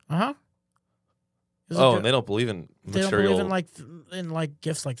 Huh? Uh-huh. Oh, and they don't believe in material. They don't believe in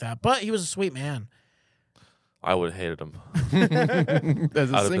gifts like that. But he was a sweet man. I would have hated him.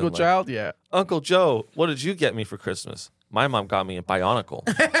 As a single child, yeah. Uncle Joe, what did you get me for Christmas? My mom got me a bionicle.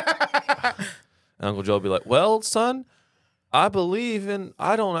 And Uncle Joe would be like, well, son, I believe in,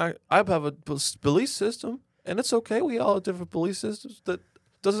 I have a belief system, and it's okay. We all have different belief systems that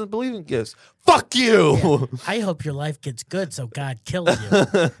doesn't believe in gifts. Fuck you! Yeah. I hope your life gets good so God kills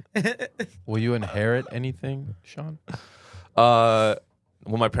you. Will you inherit anything, Sean?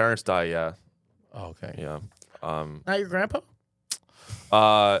 When my parents die, yeah. Oh, okay. Yeah. Not your grandpa?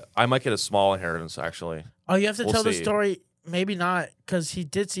 I might get a small inheritance, actually. Oh, you have to tell the see. story. Maybe not, because he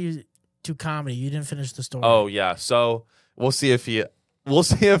did see you do comedy. You didn't finish the story. Oh, yeah. So we'll see if he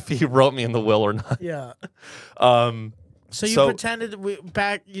wrote me in the will or not. Yeah. So you pretended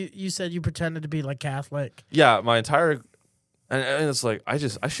you said you pretended to be like Catholic. Yeah, my entire and it's like I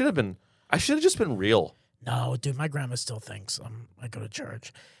should have just been real. No, dude, my grandma still thinks I go to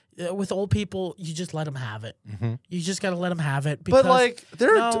church. With old people, you just let them have it. Mm-hmm. You just got to let them have it. Because, but like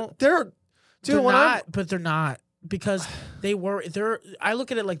they're not because I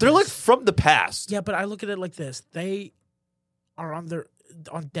look at it like they're this. like from the past. Yeah, but I look at it like this. They are on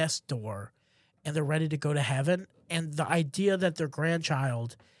death's door and they're ready to go to heaven. And the idea that their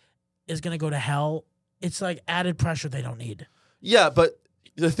grandchild is going to go to hell, it's like added pressure they don't need. Yeah, but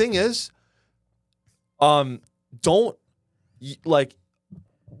the thing is, it's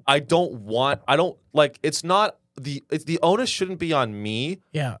not the onus shouldn't be on me.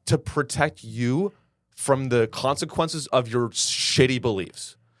 Yeah. To protect you from the consequences of your shitty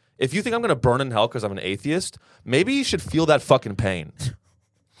beliefs. If you think I'm going to burn in hell because I'm an atheist, maybe you should feel that fucking pain.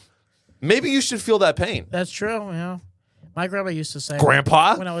 Maybe you should feel that pain. That's true, yeah. My grandma used to say,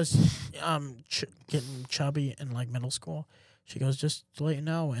 Grandpa? when I was getting chubby in like middle school, she goes, just to let you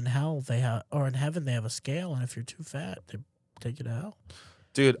know, in hell in heaven they have a scale, and if you're too fat, they take you to hell.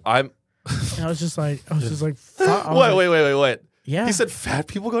 Dude, And I was just like, wait. Yeah. He said fat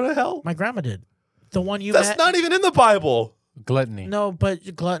people go to hell? My grandma did. The one you That's met. not even in the Bible. Gluttony. No,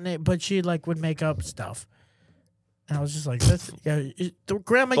 but gluttony. But she like would make up stuff. And I was just like, "That's the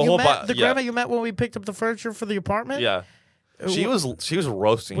grandma you met. Grandma you met when we picked up the furniture for the apartment." Yeah, she was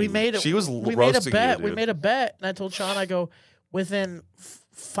roasting. We you. made it. She was we roasting made a bet. you, We dude. made a bet, and I told Sean, I go, within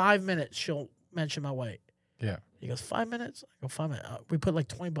 5 minutes she'll mention my weight. Yeah. He goes, 5 minutes. I go, 5 minutes. We put like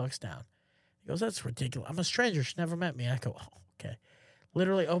 $20 down. He goes, that's ridiculous. I'm a stranger. She never met me. I go, oh, okay.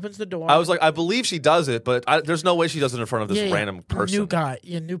 Literally opens the door. I was like, I believe she does it, but there's no way she does it in front of this random person. New guy,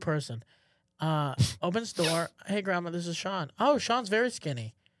 new person. Opens door. Hey, Grandma, this is Sean. Oh, Sean's very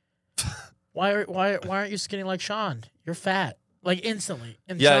skinny. Why aren't you skinny like Sean? You're fat. Like instantly.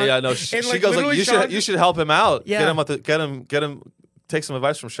 And Sean, No. She goes like, you should help him out. Yeah. Get him. Take some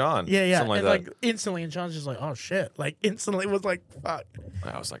advice from Sean. Yeah. Something like and that. like instantly, and Sean's just like, oh shit. Like instantly was like, fuck.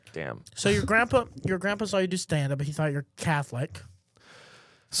 I was like, damn. So your grandpa saw you do stand up, but he thought you're Catholic.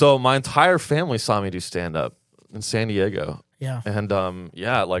 So my entire family saw me do stand up in San Diego. Yeah. And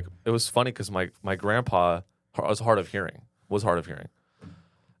like it was funny because my grandpa was hard of hearing.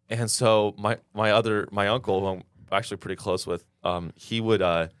 And so my uncle, who I'm actually pretty close with, he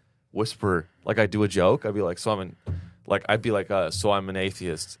would whisper, like I do a joke. I'd be like, so I'm an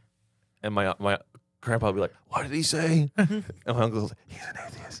atheist. And my grandpa would be like, what did he say? And my uncle was like, he's an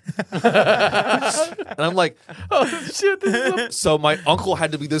atheist. And I'm like, oh shit. So my uncle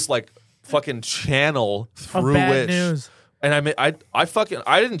had to be this like fucking channel through bad which news. And I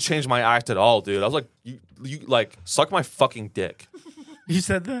didn't change my act at all, dude. I was like, you like suck my fucking dick. You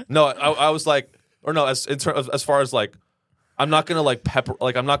said that? No, I was like, or no, as far as like, I'm not gonna like pepper,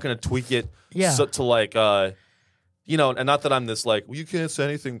 like I'm not gonna tweak it, to like, and not that I'm this like, well, you can't say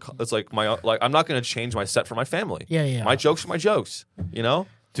anything. It's like I'm not gonna change my set for my family. Yeah. My jokes are my jokes,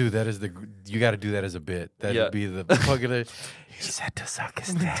 Dude, that is you got to do that as a bit. That'd be the fucking. He said to suck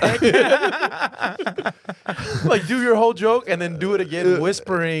his dick. Like do your whole joke and then do it again,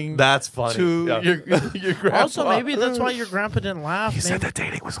 whispering. That's funny. To your grandpa. Also, maybe that's why your grandpa didn't laugh. He said that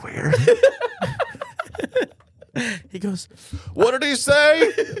dating was weird. He goes, what did he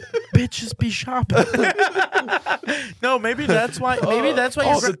say? bitches be shopping. No, maybe that's why. Maybe that's why.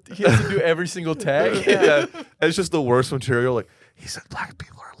 He has to do every single tag. Yeah, it's just the worst material. Like he said, black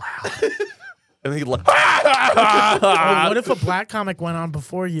people are loud. And he'd like, what if a black comic went on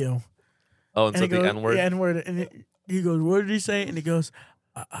before you? Oh, and said the N-word? The N-word. And he goes, what did he say? And he goes,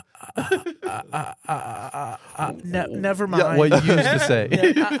 never mind. Yeah, what you used to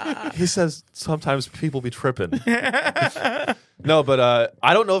say. He says, sometimes people be tripping. No, but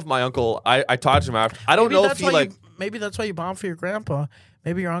I don't know if my uncle, I talked to him after. I don't know if he like. Maybe that's why you bombed for your grandpa.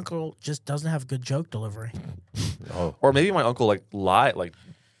 Maybe your uncle just doesn't have good joke delivery. Oh. Or maybe my uncle like lied, like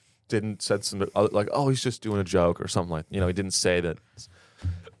said some like, oh, he's just doing a joke or something like, he didn't say that.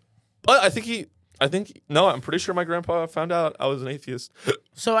 But I'm pretty sure my grandpa found out I was an atheist.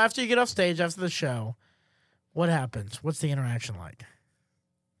 So after you get off stage after the show, what happens? What's the interaction like?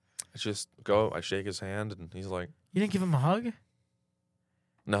 I just I shake his hand and he's like, you didn't give him a hug?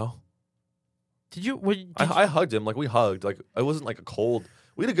 No. Did you? I hugged him. Like we hugged. Like it wasn't like a cold.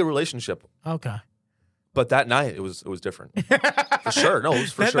 We had a good relationship. Okay. But that night it was different. For sure. No, it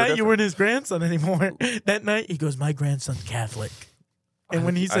was for that sure. That night different. you weren't his grandson anymore. That night he goes, my grandson's Catholic. And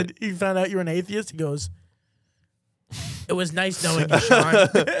when he said he found out you were an atheist, he goes, it was nice knowing you, Sean.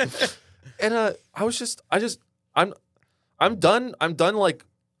 And I'm done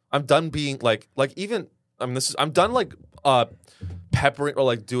being like even I'm done like peppering or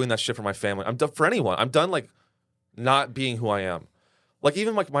like doing that shit for my family. I'm done for anyone. I'm done like not being who I am. Like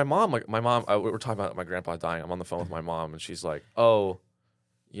even like my mom, we were talking about my grandpa dying. I'm on the phone with my mom and she's like, oh,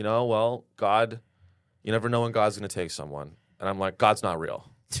 well, God, you never know when God's going to take someone. And I'm like, God's not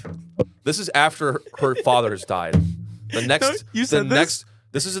real. This is after her father has died. The next, you said this?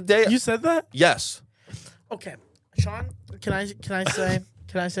 This is a day. You said that? Yes. Okay. Sean, can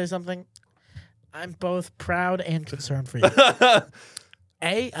I say something? I'm both proud and concerned for you.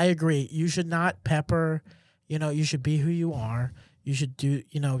 I agree. You should not pepper, you should be who you are. You should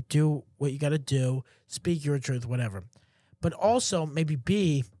do what you got to do, speak your truth, whatever. But also maybe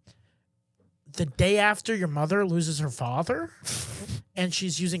B, the day after your mother loses her father and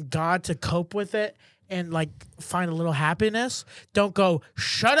she's using God to cope with it and like find a little happiness, don't go,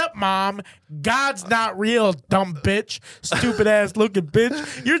 shut up, Mom. God's not real, dumb bitch. Stupid ass looking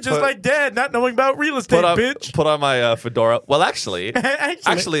bitch. You're just like Dad, not knowing about real estate, bitch. Put on my fedora. Well, actually,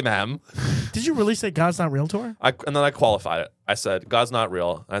 ma'am. Did you really say God's not real to her? And then I qualified it. I said, God's not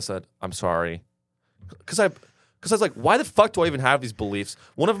real. And I said, I'm sorry. Because I was like, why the fuck do I even have these beliefs?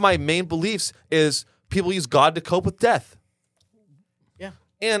 One of my main beliefs is people use God to cope with death. Yeah.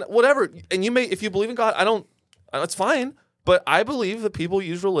 And whatever. And if you believe in God, that's fine. But I believe that people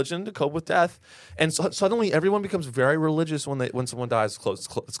use religion to cope with death. And so suddenly everyone becomes very religious when someone dies it's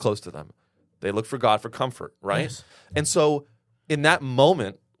close to them. They look for God for comfort, right? Yes. And so in that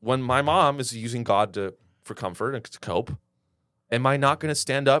moment, when my mom is using God for comfort and to cope, am I not going to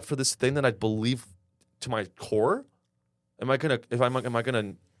stand up for this thing that I believe to my core? Am I gonna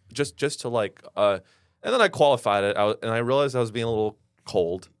just to like and then I qualified it and I realized I was being a little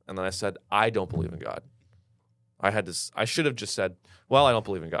cold, and then I said, I don't believe in God. I should have just said, well, I don't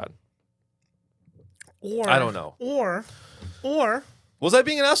believe in God. Or I don't know. Or Was I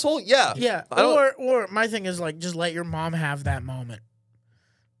being an asshole? Yeah. yeah. Or my thing is like just let your mom have that moment.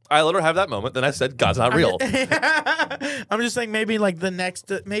 I let her have that moment. Then I said, God's not real. I'm just saying maybe like the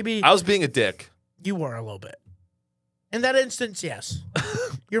next maybe I was being a dick. you were a little bit. In that instance, yes.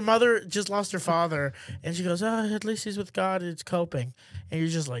 Your mother just lost her father, and she goes, "Oh, at least he's with God. It's coping." And you're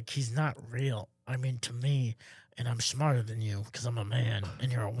just like, "He's not real. I mean, to me, and I'm smarter than you because I'm a man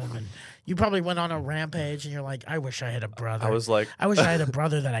and you're a woman." You probably went on a rampage, and you're like, "I wish I had a brother. I was like, I wish I had a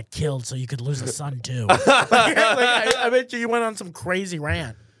brother that I killed so you could lose a son too." I bet you went on some crazy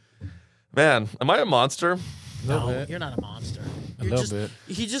rant. man, am I a monster? No, bit. you're not a monster. A You're little bit.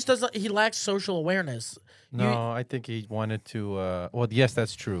 He just doesn't. He lacks social awareness. No, I think he wanted to. Well, yes,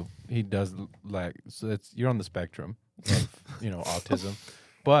 that's true. He does lack. So you're on the spectrum of autism,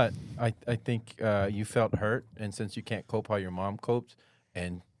 but I think you felt hurt, and since you can't cope how your mom coped,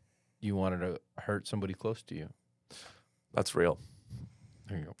 and you wanted to hurt somebody close to you. That's real.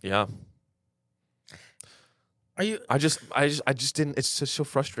 There you go. Yeah. Are you? I just didn't. It's just so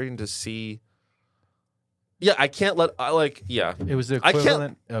frustrating to see. Yeah, I can't let. Yeah. It was the I can't-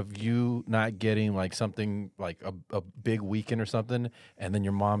 equivalent of you not getting like something like a big weekend or something, and then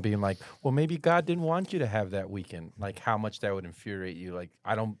your mom being like, "Well, maybe God didn't want you to have that weekend." Like how much that would infuriate you. Like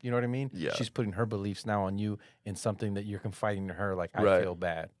I don't, you know what I mean? Yeah. She's putting her beliefs now on you in something that you're confiding to her. Like I Right. feel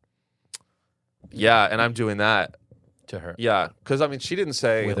bad Yeah, and I'm doing that. to her Yeah, because I mean, she didn't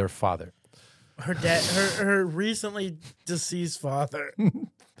say. with her father. Her dad, her recently deceased father.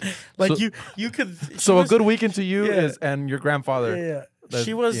 Like So- you could. So a good weekend to you Yeah. is, and your grandfather. Yeah. That's,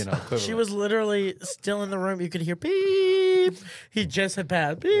 She was equivalent. she was literally still in the room. You could hear beep. He just had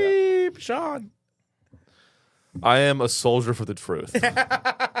passed. Beep, Sean. I am a soldier for the truth.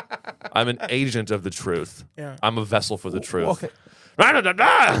 I'm an agent of the truth. Yeah. I'm a vessel for the truth. Okay.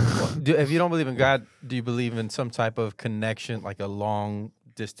 Da-da-da-da! If you don't believe in God, do you believe in some type of connection, like a long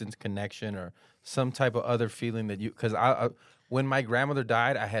distance connection, or some type of other feeling that you? Because when my grandmother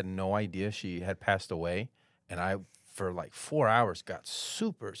died, I had no idea she had passed away, and I for like 4 hours got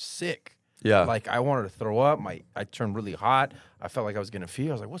super sick. Yeah. Like I wanted to throw up. I turned really hot. I felt like I was gonna feel.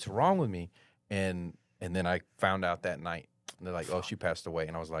 I was like, "What's wrong with me?" And then I found out that night. And they're like, "Oh, she passed away,"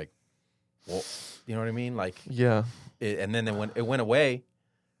 and I was like, "Well, you know what I mean?" Like, Yeah. and then it went away.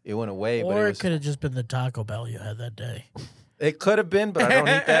 It went away, but Or it it was. could have just been the Taco Bell you had that day. It could have been, but I don't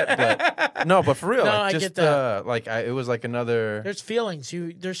eat that. But no, but for real, No, like, I just get that. it was like another. There's feelings.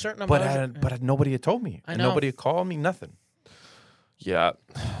 There's certain But emotions. but nobody had told me. I And know. nobody had called me. Nothing. Yeah.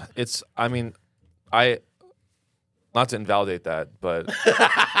 It's, I mean, not to invalidate that, but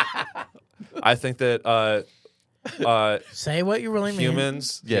I think that Say what you really mean.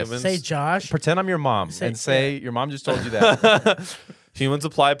 humans, Yes. humans, Say Josh. Pretend I'm your mom Say- and say your mom just told you that. humans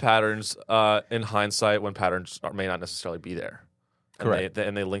apply patterns in hindsight when patterns may not necessarily be there. And Correct.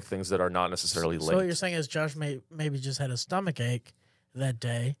 They link things that are not necessarily So what you're linked. saying is Josh maybe just had a stomach ache that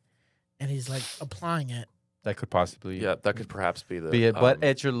day, and he's like applying it. That could possibly Yeah, that could perhaps be the. be it. But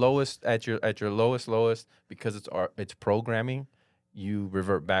at your lowest, at your lowest, because it's programming, you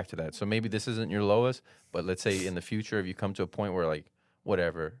revert back to that. So maybe this isn't your lowest, but let's say in the future, if you come to a point where like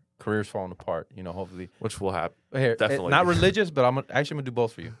whatever career's falling apart, hopefully. which will happen. Here, Definitely. not religious, but I'm gonna do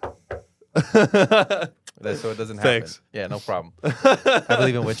both for you. So it doesn't happen. Thanks. Yeah, no problem. I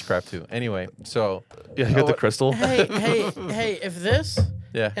believe in witchcraft too. Anyway, so Yeah, you got the crystal. Hey! If this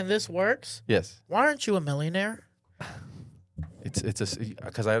yeah, and this works, yes, why aren't you a millionaire? it's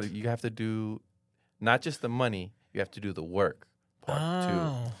because you have to do not just the money, you have to do the work part too.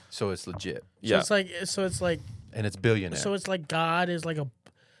 Oh. So it's legit Yeah. So it's like and it's billionaire. So it's like God is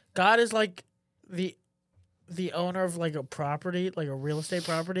like the owner of like a property, like a real estate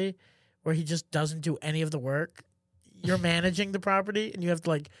property, where he just doesn't do any of the work. You're managing the property, and you have to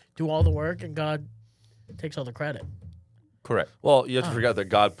like do all the work, and God takes all the credit. Correct. Well, you have to forget that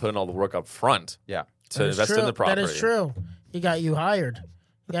God put in all the work up front Yeah. to That is invest in true. the property. That is true. He got you hired.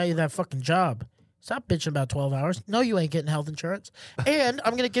 He got you that fucking job. Stop bitching about 12 hours. No, you ain't getting health insurance. And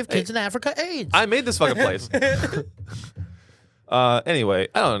I'm going to give kids in Africa AIDS. I made this fucking place. Anyway,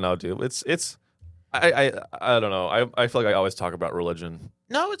 I don't know, dude. It's I don't know. I feel like I always talk about religion.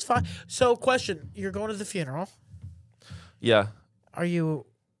 No, it's fine. So, question. You're going to the funeral. Yeah. Are you...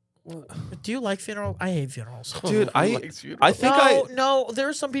 Do you like funerals? I hate funerals. Dude, I think No, there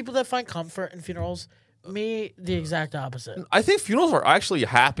are some people that find comfort in funerals. Me, the exact opposite. I think funerals are actually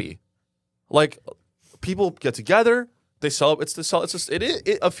happy. Like people get together, they celebrate.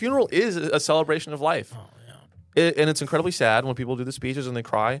 A funeral is a celebration of life. Oh, yeah. and it's incredibly sad when people do the speeches and they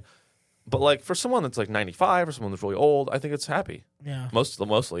cry. But like for someone that's like 95 or someone that's really old, I think it's happy. Yeah.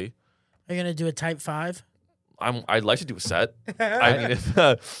 Mostly. Are you gonna do a type 5? I'd like to do a set. I mean,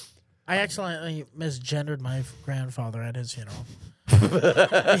 I accidentally misgendered my grandfather at his funeral.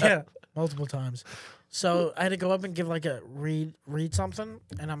 Yeah, multiple times. So I had to go up and give like a read something,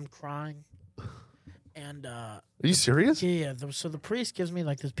 and I'm crying. And are you serious? yeah. So the priest gives me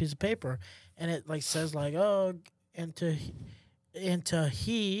like this piece of paper, and it like says like, oh, into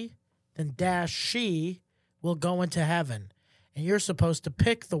he, then dash she will go into heaven, and you're supposed to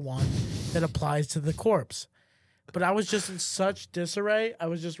pick the one that applies to the corpse. But I was just in such disarray. I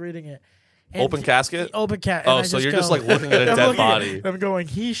was just reading it. And Open casket? Open cat. Oh, so you're just like looking at a dead body. I'm going,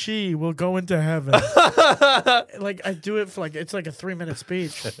 he, she will go into heaven. Like, I do it for like, it's like a 3-minute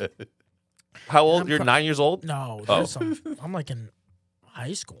speech. How old? You're 9 years old? No, Oh. I'm like in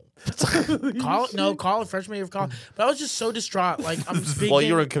high school. College, freshman year of college. But I was just so distraught. Like, I'm speaking. Well,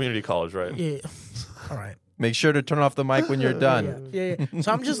 you were in community college, right? Yeah. All right. Make sure to turn off the mic when you're done. Yeah.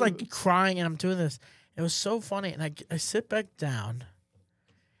 So I'm just like crying and I'm doing this. It was so funny. And I sit back down.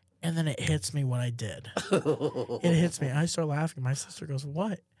 And then it hits me what I did. It hits me. I start laughing. My sister goes,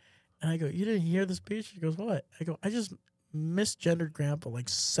 what? And I go, you didn't hear the speech? She goes, what? I go, I just misgendered Grandpa like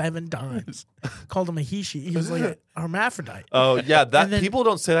 7 times. Called him a he, she. He was like a hermaphrodite. Oh, yeah. And then- People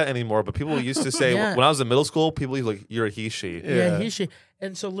don't say that anymore, but people used to say, Yeah. when I was in middle school, people used like, you're a he, she. Yeah, he, she.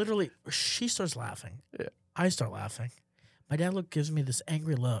 And so literally, she starts laughing. Yeah. I start laughing. My dad gives me this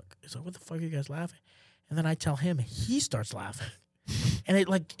angry look. He's like, what the fuck are you guys laughing? And then I tell him, he starts laughing. And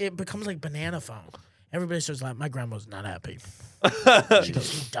it becomes like banana phone. Everybody starts laughing. My grandma's not happy. She goes,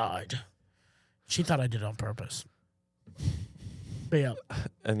 he died. She thought I did it on purpose. But yeah.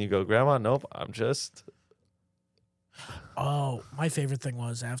 And you go, Grandma, nope, I'm just. Oh, my favorite thing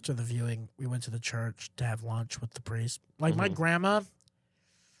was after the viewing, we went to the church to have lunch with the priest. Like my grandma,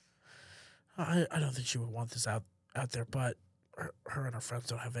 I don't think she would want this out there, but her and her friends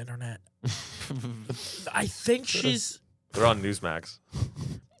don't have internet. I think They're on Newsmax.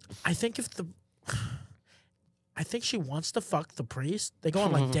 I think she wants to fuck the priest. They go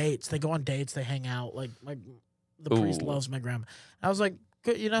on like dates. They go on dates. They hang out. Like the priest loves my grandma. I was like,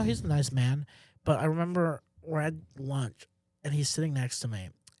 good, he's a nice man. But I remember we're at lunch and he's sitting next to me,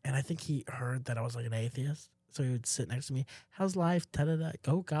 and I think he heard that I was like an atheist, so he would sit next to me. How's life? Da-da-da.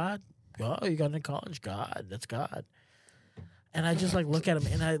 Go God. Oh, you got into college? God. That's God. And I just like look at him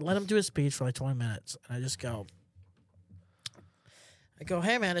and I let him do his speech for like 20 minutes, and I just go. I go,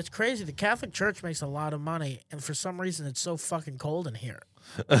 hey, man, it's crazy. The Catholic Church makes a lot of money, and for some reason, it's so fucking cold in here.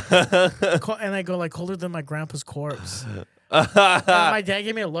 And I go, like, colder than my grandpa's corpse. And my dad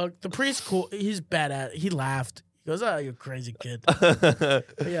gave me a look. The priest, cool. He's bad at it. He laughed. He goes, oh, you crazy kid. But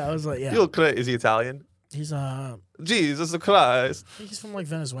yeah, I was like, yeah. Is he Italian? He's Jesus Christ. he's from, like,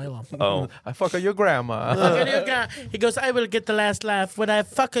 Venezuela. Oh. I fuck your grandma. He goes, I will get the last laugh when I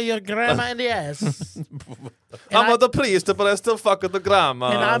fuck your grandma in the ass. I'm the priest, but I still fuck with the grandma.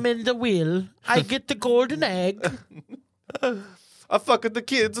 And I'm in the wheel. I get the golden egg. I fuck with the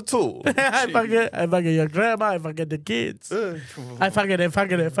kids too. I fuck your grandma. I fuck the kids. I fuck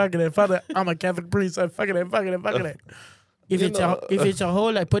it. I'm a Catholic priest. I fuck it. If it's a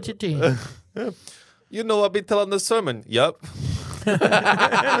hole, I put it in. You know I be telling the sermon. Yup.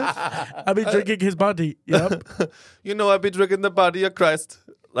 I be drinking his body. Yep. You know I be drinking the body of Christ.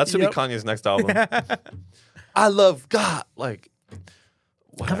 That should be Kanye's next album. I love God. Like,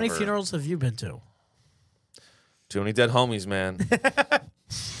 whatever. How many funerals have you been to? Too many dead homies, man.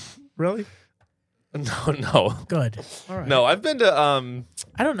 Really? No. Good. All right. No, I've been to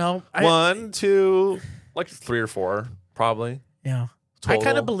I don't know. 1, 2, like 3 or 4, probably. Yeah. Total. I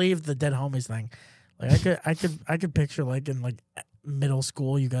kind of believe the dead homies thing. Like I could picture like in like middle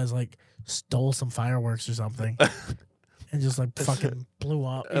school, you guys like stole some fireworks or something, and just like fucking blew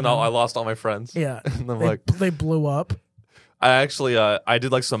up. And I lost all my friends. Yeah. And I'm they blew up. I actually I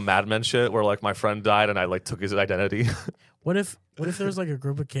did like some Mad Men shit where like my friend died and I like took his identity. What if there's like a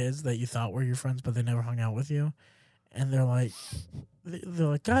group of kids that you thought were your friends but they never hung out with you, and they're like,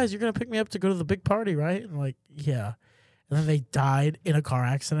 guys, you're gonna pick me up to go to the big party, right? And like, yeah, and then they died in a car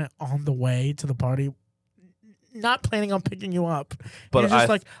accident on the way to the party, not planning on picking you up. But you're just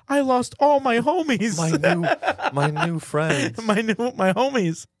like, I lost all my homies, my new friends, my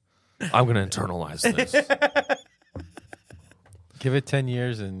homies. I'm gonna internalize this. Give it 10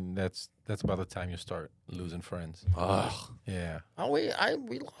 years, and that's about the time you start losing friends. Ugh. Yeah. Oh, we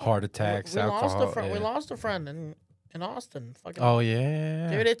Heart attacks, alcohol. lost a friend. Yeah. We lost a friend in Austin. Fucking, Oh,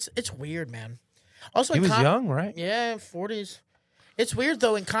 yeah. dude, it's weird, man. Also, He was young, right? Yeah, 40s. It's weird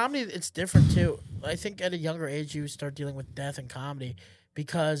though. In comedy, it's different too. I think at a younger age, you start dealing with death in comedy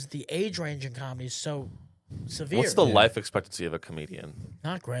because the age range in comedy is so severe. What's the life expectancy of a comedian?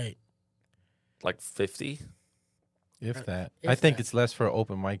 Not great. Like 50? If that. If I think that. it's less for an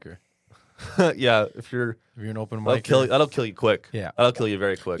open micer. Yeah, if you're an open that'll micer. that'll kill you quick. Yeah. That'll kill you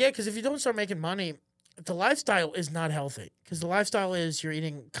very quick. Yeah, because if you don't start making money, the lifestyle is not healthy. Because the lifestyle is you're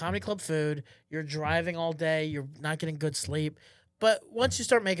eating comedy club food, you're driving all day, you're not getting good sleep. But once you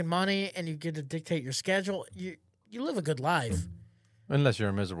start making money and you get to dictate your schedule, you live a good life. Unless you're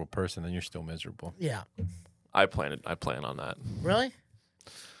a miserable person, then you're still miserable. Yeah. I plan on that. Really?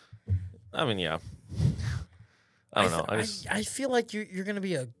 I mean, yeah. I don't know. I feel like you're gonna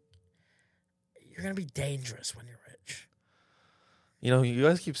be dangerous when you're rich. You know, you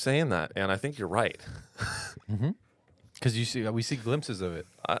guys keep saying that, and I think you're right. Because we see glimpses of it.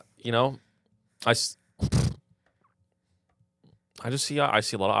 You know, I just see I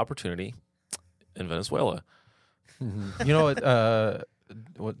see a lot of opportunity in Venezuela. You know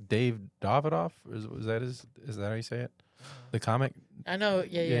what Dave Davidoff is that how you say it? The comic? I know.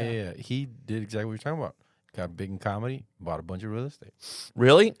 Yeah. He did exactly what you're talking about. Got big in comedy, bought a bunch of real estate.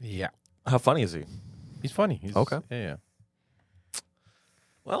 Really? Yeah. How funny is he? He's funny. He's, Okay. Yeah.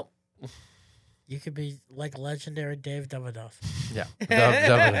 Well, You could be like legendary Dave Davidoff. Yeah.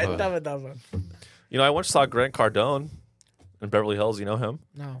 Davidoff. you know, I once saw Grant Cardone in Beverly Hills. You know him?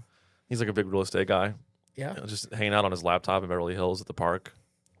 No. He's like a big real estate guy. Yeah. You know, just hanging out on his laptop in Beverly Hills at the park.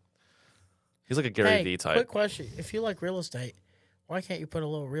 He's like a Gary Vee type. Quick question: if you like real estate, why can't you put a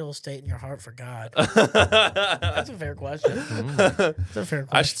little real estate in your heart for God? That's a fair question. That's a fair question.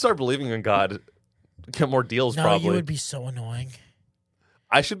 I should start believing in God. Get more deals, No, probably. you would be so annoying.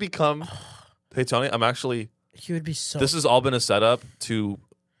 I should become. Hey, Tony, I'm actually. You would be so. This has all been a setup to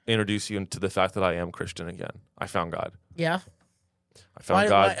introduce you into the fact that I am Christian again. I found God. Yeah. I found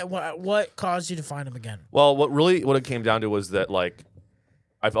God. What caused you to find him again? Well, what it came down to was that, like,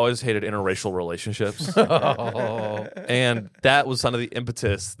 I've always hated interracial relationships. And that was kind of the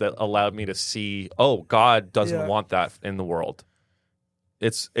impetus that allowed me to see, oh, God doesn't want that in the world.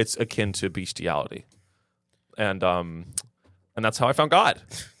 It's akin to bestiality. And that's how I found God.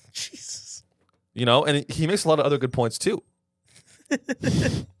 Jesus. You know, and he makes a lot of other good points too.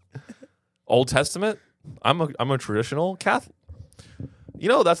 Old Testament, I'm a traditional Catholic. You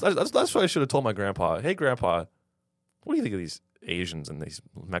know, that's what I should have told my grandpa. Hey, Grandpa, what do you think of these Asians and these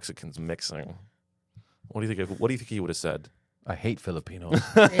Mexicans mixing? What do you think he would have said? I hate Filipinos.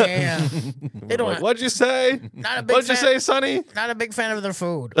 Yeah. They don't. Like, what'd you say? Not a big What'd you fan- say, Sonny? Not a big fan of their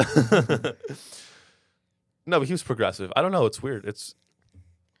food. No, but he was progressive. I don't know. It's weird.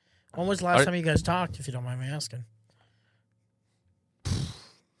 When was the last time you guys talked, if you don't mind me asking?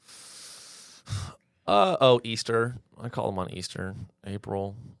 Easter. I call him on Easter.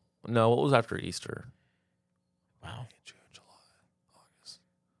 April. No, what was after Easter? Wow. June, July, August.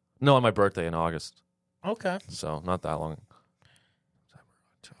 No, on my birthday in August. Okay. So not that long. September,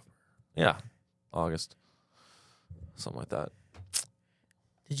 October. Yeah, August. Something like that.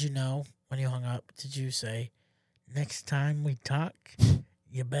 Did you know when you hung up, did you say, next time we talk,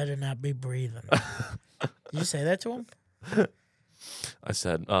 you better not be breathing? Did you say that to him? I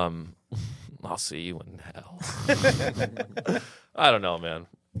said, I'll see you in hell. I don't know, man.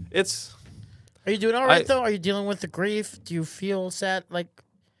 Are you doing all right, though? Are you dealing with the grief? Do you feel sad? Like,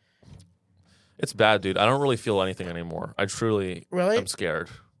 it's bad, dude. I don't really feel anything anymore. I truly am scared.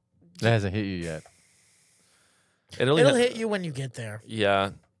 That hasn't hit you yet. It'll hit you when you get there.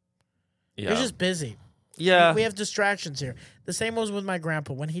 Yeah. You're just busy. Yeah. We have distractions here. The same was with my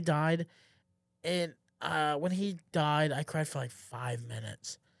grandpa. When he died, I cried for like 5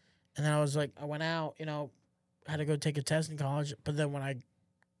 minutes. And then I went out, had to go take a test in college. But then when I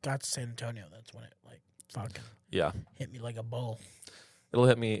got to San Antonio, that's when it fucking hit me like a bull. It'll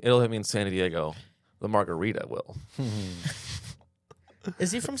hit me in San Diego. The margarita will.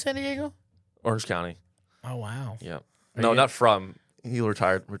 Is he from San Diego? Orange County. Oh, wow. Yeah. No, not from. He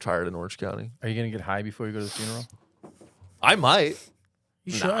retired in Orange County. Are you going to get high before you go to the funeral? I might.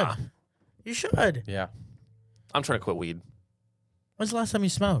 You should. You should. Yeah. I'm trying to quit weed. When's the last time you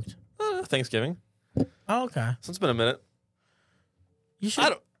smoked? Thanksgiving. Oh, okay. So it's been a minute. You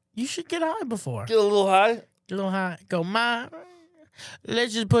should get high before. Get a little high. Get a little high. Go, Ma,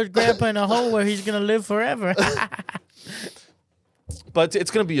 let's just put Grandpa in a hole where he's going to live forever. But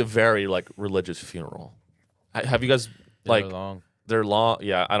it's going to be a very religious funeral. Have you guys They're long. They're long.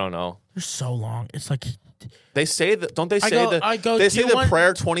 Yeah, I don't know. They're so long. It's like they say that. Don't they say that? They say "Do you the want-"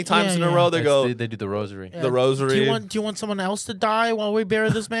 prayer 20 times in a row. They go. They do the rosary. The rosary. Do you want someone else to die while we bury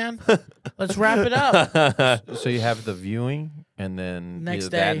this man? Let's wrap it up. So you have the viewing, and then Next either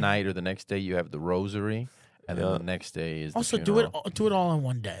day. that night or the next day you have the rosary, and then Yeah. the next day is Also, the do funeral. it all in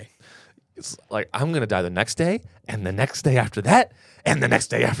one day. It's like I'm gonna die the next day, and the next day after that, and the next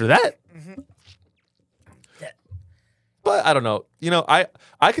day after that. Yeah. But I don't know.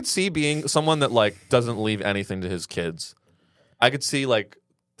 I could see being someone that like doesn't leave anything to his kids. I could see like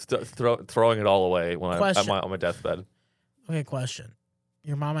throwing it all away when I'm on my deathbed. Okay, question.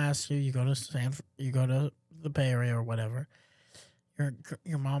 Your mom asks you. You go to you go to the Bay Area or whatever.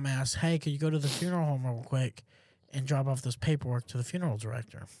 Your mom asks, "Hey, could you go to the funeral home real quick and drop off this paperwork to the funeral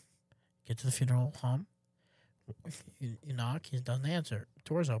director?" Get to the funeral home. You knock. He doesn't answer.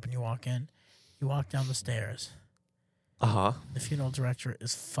 Doors open. You walk in. You walk down the stairs. The funeral director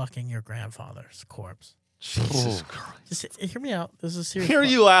is fucking your grandfather's corpse. Jesus Christ! Just hear me out. This is a serious. Hear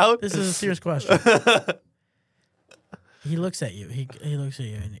you out. This is a serious question. He looks at you. He looks at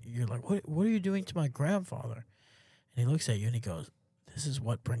you, and you're like, "What are you doing to my grandfather?" And he looks at you, and he goes, "This is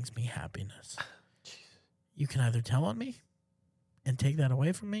what brings me happiness. You can either tell on me, and take that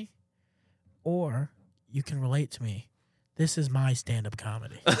away from me, or you can relate to me. This is my stand-up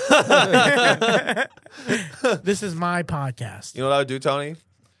comedy. This is my podcast." You know what I would do, Tony?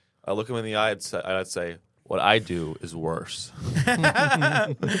 I look him in the eye. I'd say, "What I do is worse."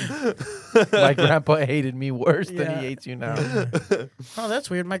 My grandpa hated me worse than Yeah. he hates you now. Oh, that's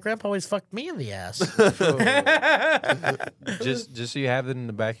weird. My grandpa always fucked me in the ass. just so you have it in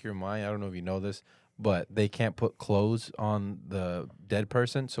the back of your mind, I don't know if you know this, but they can't put clothes on the dead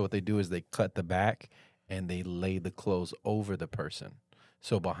person. So what they do is they cut the back and they lay the clothes over the person.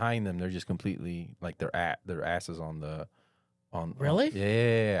 So behind them, they're just completely like their asses on the Really?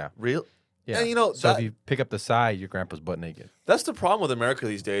 Yeah. Real? Yeah. And you know, so that- if you pick up the side, your grandpa's butt naked. That's the problem with America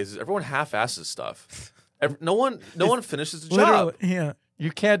these days. Is everyone half-asses stuff. No one finishes the Literally, job. yeah.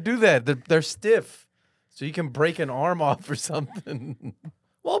 You can't do that. They're stiff. So you can break an arm off or something.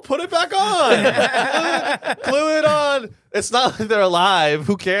 Well, put it back on. Glue it on. It's not like they're alive.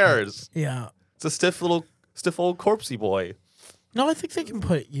 Who cares? Yeah. It's a stiff old corpsey boy. No, I think they can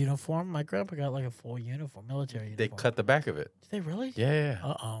put uniform. My grandpa got like a full uniform, military uniform. They cut the back of it. Did they really? Yeah.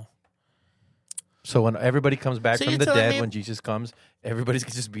 Uh-oh. So when everybody comes back So from you're the telling dead, me- when Jesus comes, everybody's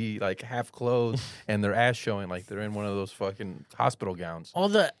gonna just be like half clothed and their ass showing, like they're in one of those fucking hospital gowns. All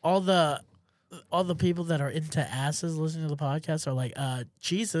the people that are into asses listening to the podcast are like,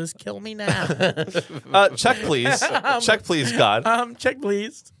 Jesus, kill me now. Check, please. Check, please, God. Check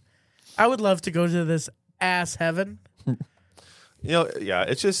please. I would love to go to this ass heaven.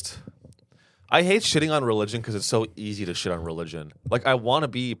 It's just... I hate shitting on religion because it's so easy to shit on religion. Like, I want to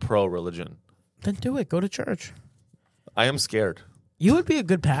be pro-religion. Then do it. Go to church. I am scared. You would be a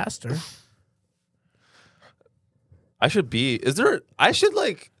good pastor. I should be...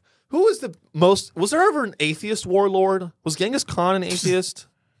 Who was the most... Was there ever an atheist warlord? Was Genghis Khan an atheist?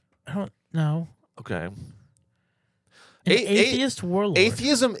 I don't know. Okay. An atheist warlord.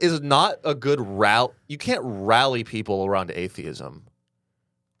 Atheism is not a good route. You can't rally people around atheism.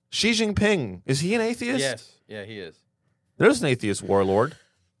 Xi Jinping, is he an atheist? Yes. Yeah, he is. There's an atheist warlord.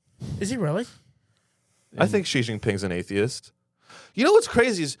 Is he really? I think Xi Jinping's an atheist. You know what's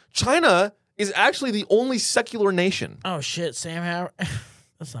crazy is China is actually the only secular nation. Oh shit, Sam Harris.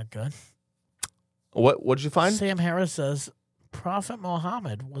 That's not good. What did you find? Sam Harris says Prophet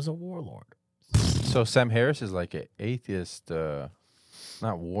Muhammad was a warlord. So Sam Harris is like an atheist,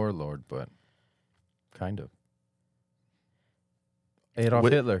 not warlord, but kind of. Adolf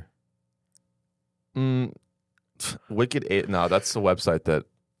Hitler. Wicked. No, that's the website that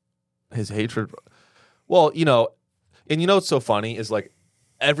his hatred. Well, and what's so funny is like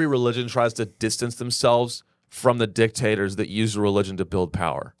every religion tries to distance themselves from the dictators that use religion to build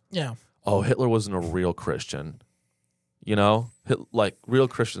power. Yeah. Oh, Hitler wasn't a real Christian. Like real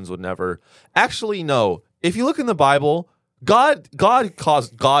Christians would never. Actually, no. If you look in the Bible, God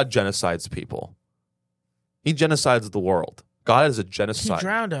genocides people. He genocides the world. God is a He genocide.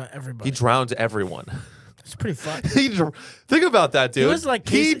 drowned everybody. He drowned everyone. It's pretty fucked. Think about that, dude. He was like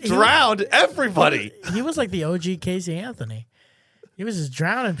he Casey- drowned everybody. He was like the OG Casey Anthony. He was just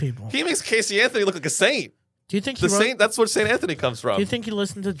drowning people. He makes Casey Anthony look like a saint. Do you think he The wrote, saint. That's where Saint Anthony comes from. Do you think he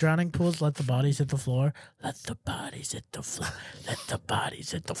listened to Drowning Pools? Let the bodies hit the floor. Let the bodies hit the floor. Let the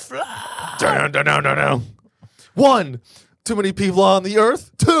bodies hit the floor. No. 1, too many people on the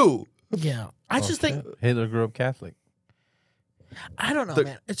earth. 2. Yeah, I just think Hitler grew up Catholic. I don't know,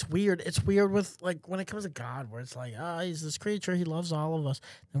 man. It's weird. It's weird with like when it comes to God, where it's like, he's this creature. He loves all of us.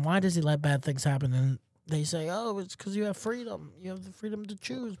 Then why does he let bad things happen? And they say, it's because you have freedom. You have the freedom to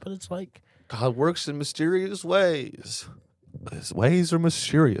choose. But it's like God works in mysterious ways. His ways are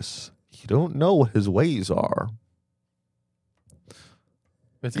mysterious. You don't know what his ways are.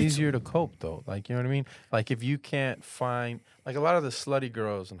 It's easier to cope, though. Like, you know what I mean? Like, if you can't find, like, a lot of the slutty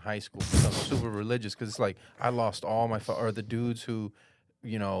girls in high school become super religious because it's like, I lost all my, or the dudes who,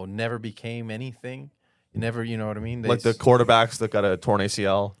 you know, never became anything. Never, you know what I mean? Like the quarterbacks that got a torn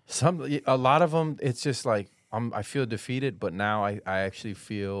ACL. A lot of them, it's just like, I feel defeated, but now I actually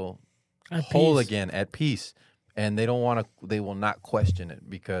feel At whole peace. again, at peace. And they don't want to, they will not question it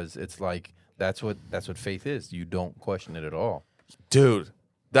because it's like, that's what faith is. You don't question it at all. Dude,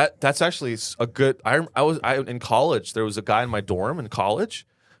 that's actually a good. I in college. There was a guy in my dorm in college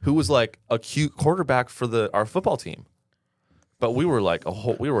who was like a cute quarterback for our football team, but we were like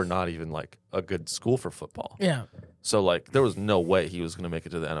we were not even like a good school for football. Yeah. So like there was no way he was going to make it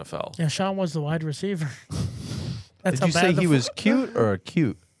to the NFL. Yeah, Sean was the wide receiver. That's Did you say he was cute or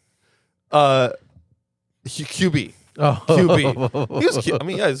cute? QB. Oh, QB. He was cute. I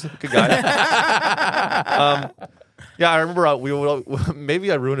mean, yeah, he's a good guy. Yeah, I remember we would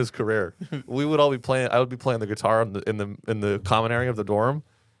maybe I ruined his career. We would all be playing. I would be playing the guitar in the common area of the dorm,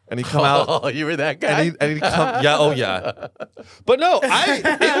 and he'd come out. Oh, you were that guy. And he'd come. Yeah. Oh, yeah. But no,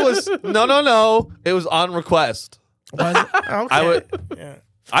 it was no. It was on request. Was it? Okay. I would. Yeah.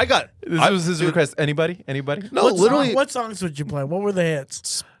 I got. This was his request. Anybody? No, literally. What songs would you play? What were the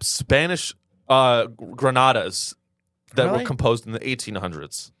hits? Spanish granadas that were Really? composed in the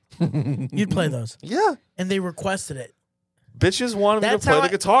 1800s. You'd play those. Yeah. And they requested it. Bitches wanted me to play the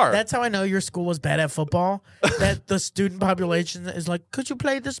guitar. That's how I know your school was bad at football. That the student population is like, could you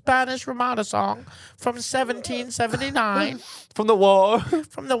play the Spanish Ramada song from 1779 From the war.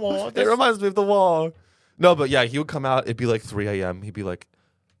 from the war? It reminds me of the war. No, but yeah, he would come out. It'd be like 3 a.m. He'd be like,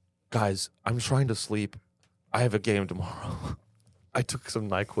 guys, I'm trying to sleep. I have a game tomorrow. I took some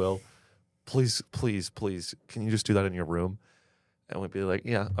NyQuil. Please, can you just do that in your room? And we'd be like,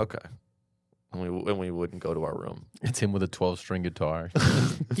 yeah, okay. And we wouldn't go to our room. It's him with a 12-string guitar.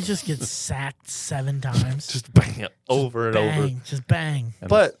 He just gets sacked 7 times. Just bang it over and over. Bang, just bang. And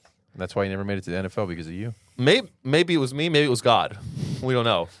But that's why he never made it to the NFL because of you. maybe it was me, maybe it was God. We don't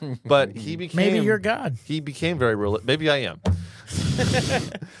know. But he became Maybe you're God. He became very real. Maybe I am.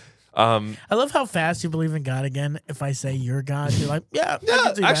 I love how fast you believe in God again. If I say you're God, you're like, yeah, I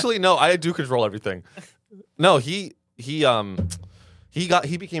can see that. Actually, no, I do control everything. No, he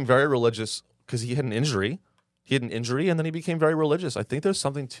became very religious because he had an injury. He had an injury, and then he became very religious. I think there's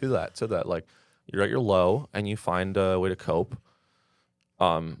something to that. Like, you're at your low, and you find a way to cope.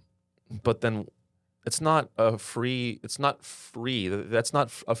 But then it's not free. That's not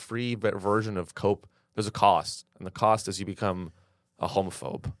a free version of cope. There's a cost, and the cost is you become a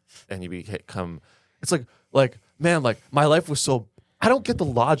homophobe, and you become. It's like man, like my life was so. I don't get the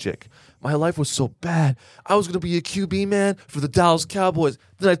logic. My life was so bad. I was going to be a QB man for the Dallas Cowboys.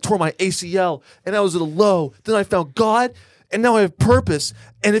 Then I tore my ACL, and I was at a low. Then I found God, and now I have purpose.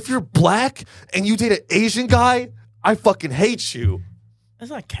 And if you're black and you date an Asian guy, I fucking hate you. It's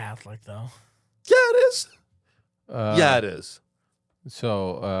not Catholic though. Yeah, it is. Yeah, it is.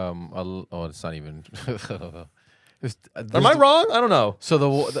 So, it's not even. Am I wrong? I don't know. So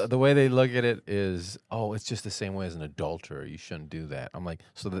the way they look at it is, it's just the same way as an adulterer. You shouldn't do that. I'm like,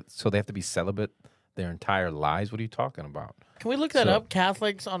 so they have to be celibate their entire lives. What are you talking about? Can we look that up?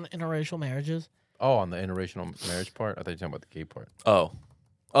 Catholics on interracial marriages. Oh, on the interracial marriage part. I thought you were talking about the gay part.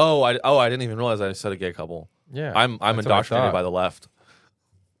 I didn't even realize I said a gay couple. Yeah, I'm that's what I indoctrinated thought. by the left.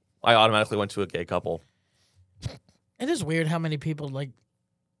 I automatically went to a gay couple. It is weird how many people like.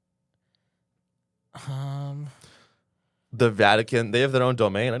 The Vatican, they have their own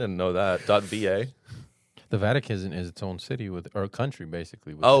domain. I didn't know that. .va. The Vatican is its own city or country,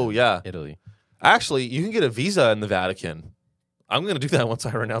 basically. Yeah. Italy. Actually, you can get a visa in the Vatican. I'm going to do that once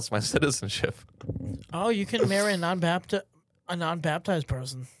I renounce my citizenship. Oh, you can marry a non-baptized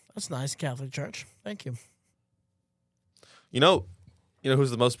person. That's nice, Catholic Church. Thank you. You know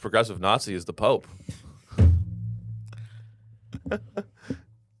who's the most progressive Nazi is the Pope.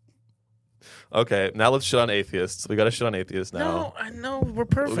 Okay, now let's shit on atheists. We got to shit on atheists now. No, I know we're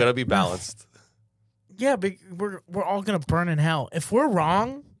perfect. We got to be balanced. Yeah, but we're all gonna burn in hell. If we're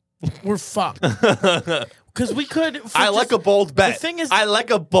wrong, we're fucked. Because we could. I like a bold bet. The thing is, I like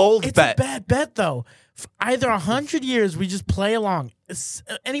a bold it's bet. a bad bet though. For either 100 years we just play along. It's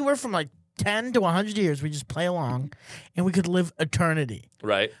anywhere from like 10 to 100 years we just play along, and we could live eternity.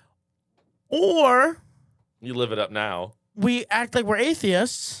 Right. Or You live it up now. we act like we're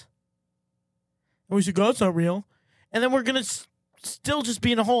atheists. And we say God's not real, and then we're gonna still just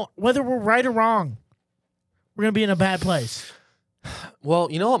be in a hole. Whether we're right or wrong, we're gonna be in a bad place. Well,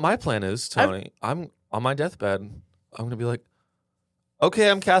 you know what my plan is, Tony? I'm on my deathbed. I'm going to be like, okay,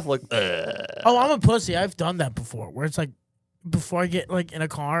 I'm Catholic. Oh, I'm a pussy. I've done that before, where it's like, before I get like in a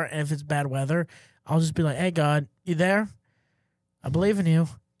car, and if it's bad weather, I'll just be like, "Hey God, you there? I believe in you."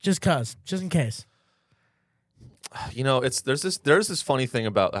 Just in case. You know, there's this funny thing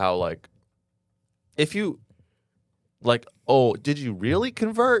about how like if you like, oh, did you really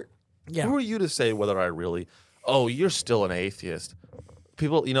convert? Yeah. Who are you to say whether I really? Oh, you're still an atheist.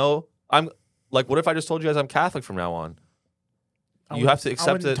 People, you know, I'm like, what if I just told you guys I'm Catholic from now on? You have to accept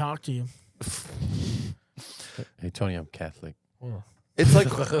I wouldn't it. talk to you. Hey Tony, I'm Catholic. It's like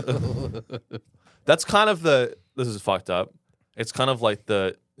that's kind of this is fucked up. It's kind of like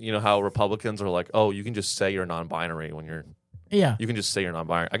you know how Republicans are like, oh, you can just say you're non-binary when you're. Yeah. You can just say you're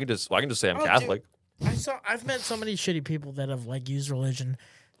non-binary. I can just say I'm Oh, Catholic. Dude, I've met so many shitty people that have like used religion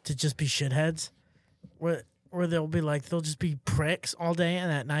to just be shitheads, where they'll be like they'll just be pricks all day,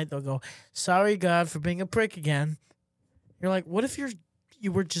 and at night they'll go, "Sorry God for being a prick again." You're like, what if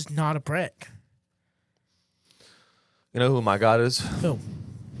you were just not a prick? You know who my God is? Who?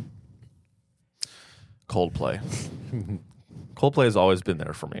 Coldplay. Coldplay has always been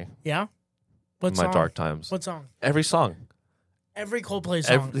there for me Yeah. What in song? my dark times. What song? Every song. Every Coldplay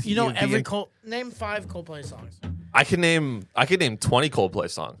song. Every- you know you- every you- name 5 Coldplay songs. I could name 20 Coldplay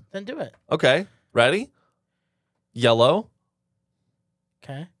songs. Then do it. Okay, ready? Yellow.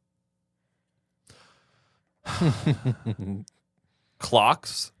 Okay.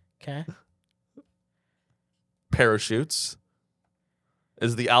 Clocks. Okay. Parachutes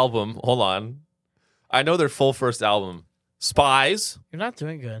is the album. Hold on. I know their full first album. Spies. You're not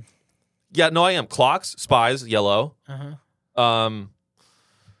doing good. Yeah, no, I am. Clocks, Spies, Yellow. Uh-huh.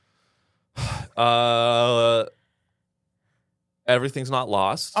 Everything's Not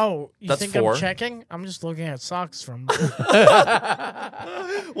Lost. Oh, you That's think 4. I'm checking? I'm just looking at socks from What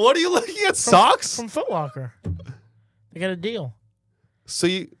are you looking at? Socks? from Foot Locker. They got a deal. So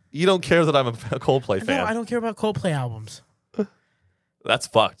you don't care that I'm a Coldplay fan? No, I don't care about Coldplay albums. That's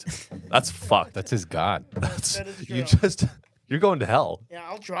fucked. That's fucked. That's his God. That's That is you true. you're going to hell. Yeah,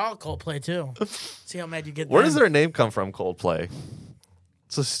 I'll draw a Coldplay too. See how mad you get. Where then. does their name come from, Coldplay?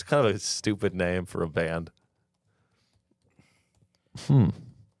 It's just kind of a stupid name for a band. We're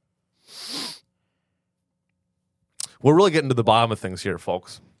really getting to the bottom of things here,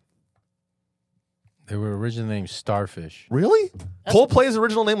 folks. They were originally named Starfish. Really? Coldplay's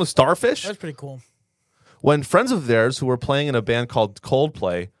original name was Starfish? That's pretty cool. When friends of theirs who were playing in a band called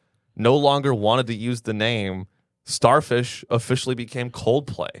Coldplay no longer wanted to use the name, Starfish officially became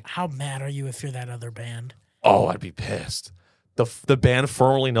Coldplay. How mad are you if you're that other band? Oh, I'd be pissed. The band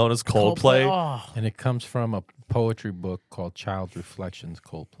formerly known as Coldplay. Oh, And it comes from a poetry book called Child's Reflections,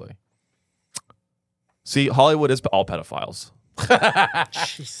 Coldplay. See, Hollywood is all pedophiles.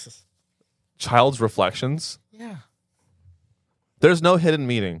 Jesus. Child's Reflections. Yeah. There's no hidden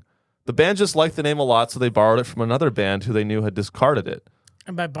meaning. The band just liked the name a lot, so they borrowed it from another band who they knew had discarded it.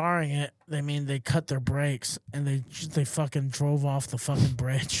 And by borrowing it, they mean they cut their brakes and they fucking drove off the fucking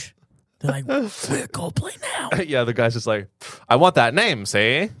bridge. They're like, we're Coldplay now. Yeah, the guy's just like, I want that name,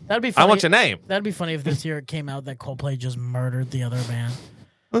 see? That'd be funny. I want your name. That'd be funny if this year it came out that Coldplay just murdered the other band.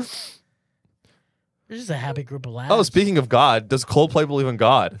 They're just a happy group of lads. Oh, speaking of God, does Coldplay believe in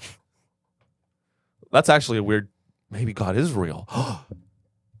God? That's actually a weird. Maybe God is real.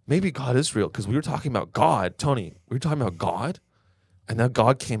 Maybe God is real because we were talking about God, Tony. We were talking about God, and then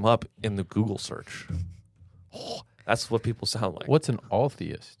God came up in the Google search. Oh, that's what people sound like. What's an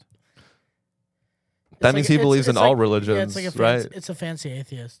all-theist? That means he believes in all religions, yeah, it's like right? It's a fancy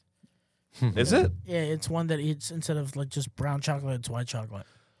atheist. Is it? Yeah, it's one that eats instead of like just brown chocolate, it's white chocolate.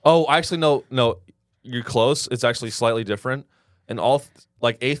 Oh, actually, no. You're close. It's actually slightly different. And all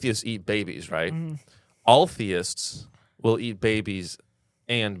like atheists eat babies, right? Mm-hmm. All theists will eat babies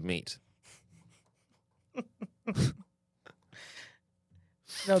and meat.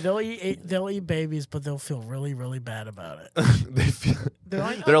 No, they'll eat babies, but they'll feel really, really bad about it. They're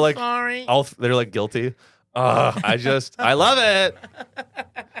like, They're I'm like sorry. they're like guilty. I love it.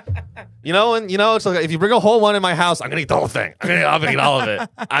 It's like if you bring a whole one in my house, I'm gonna eat the whole thing. I'm gonna eat all of it.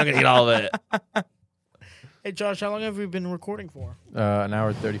 I'm gonna eat all of it. Hey, Josh, how long have we been recording for? An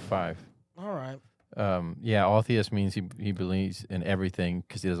hour 35. All right. Yeah, all-theist means he believes in everything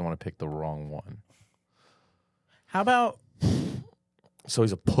because he doesn't want to pick the wrong one. How about So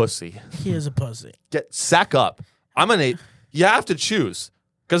he's a pussy. he is a pussy? Sack up. You have to choose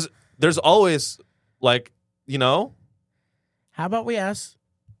because there's always How about we ask?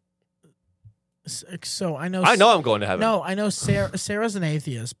 So I know. I know I'm going to heaven. No, I know Sarah's an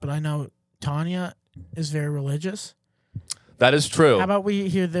atheist, but I know Tanya is very religious. That is true. How about we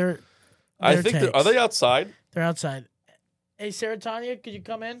hear their I think takes? are they outside? They're outside. Hey, Sarah, Tanya, could you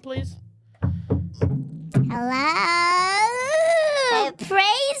come in, please? Hello? Okay,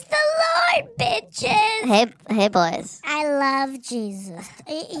 praise the Lord, bitches. Hey, boys. I love Jesus.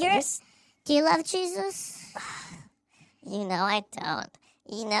 Do you love Jesus? You know I don't.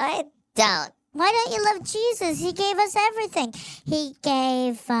 Why don't you love Jesus? He gave us everything. He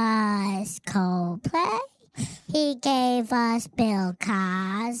gave us Coldplay. He gave us Bill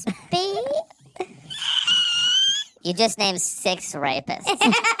Cosby. You just named 6 rapists.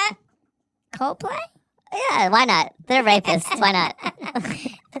 Coldplay? Yeah, why not? They're rapists. Why not?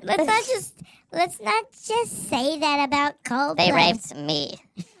 Let's not just say that about Coldplay. They raped me.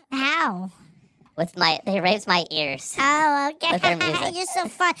 How? They raped my ears. Oh, okay. With their music. You're so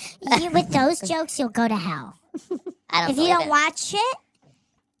fun. With those jokes, you'll go to hell. I don't If you believe don't it. watch it,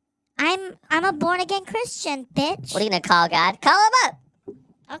 I'm a born again Christian, bitch. What are you gonna call God? Call him up.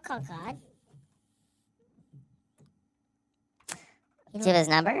 I'll call God. Do you have his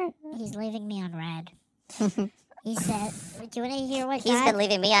number? He's leaving me on red. He said, "Do you want to hear what He's God?" been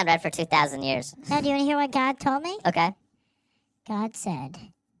leaving me on red for 2,000 years. No, do you want to hear what God told me? Okay. God said,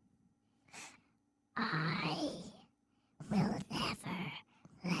 "I will never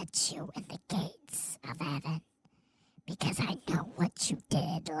let you in the gates of heaven because I know what you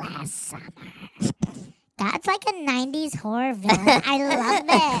did last summer." God's like a 90s horror villain. I love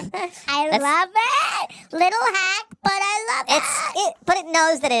it. I love it. Little hack, but I love it. But it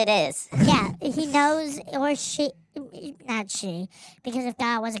knows that it is. Yeah, he knows, or she, not she, because if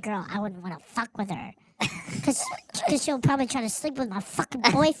God was a girl, I wouldn't want to fuck with her. Because she'll probably try to sleep with my fucking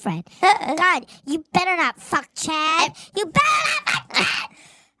boyfriend. God, you better not fuck Chad. You better not fuck Chad.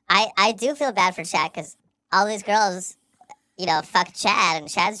 I do feel bad for Chad because all these girls, fuck Chad, and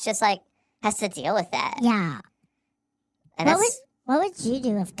Chad's just like has to deal with that. Yeah. And What would you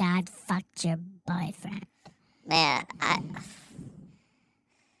do if God fucked your boyfriend? Man,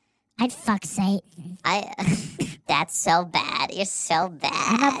 I'd fuck Satan. that's so bad. You're so bad.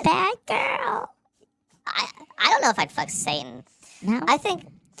 I'm a bad girl. I don't know if I'd fuck Satan. No? I think.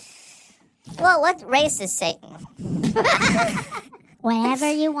 Well, what race is Satan?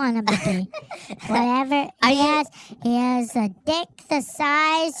 Whatever you want him to be. Whatever. He has a dick the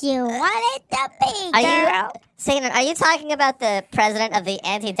size you want it to be, girl. Satan, are you talking about the president of the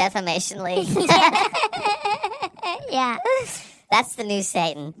Anti-Defamation League? Yeah. That's the new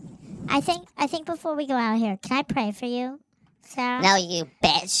Satan. I think before we go out here, can I pray for you, Sarah? No, you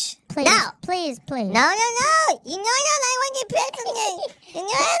bitch. Please. No. Please. No. You know I don't like when you bitch on me. You know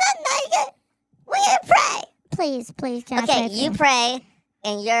I don't like it. We're gonna pray. Please, can I Okay, pray for you pray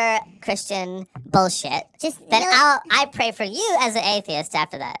in your Christian bullshit. Then kneel- I pray for you as an atheist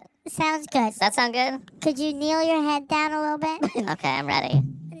after that. Sounds good. Does that sound good? Could you kneel your head down a little bit? Okay, I'm ready.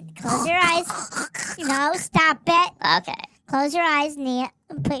 Close your eyes. No, stop it. Okay. Close your eyes, kneel,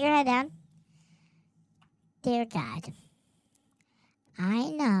 put your head down. Dear God,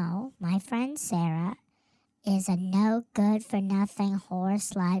 I know my friend Sarah is a no good for nothing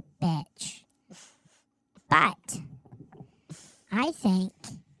horse-like bitch. But I think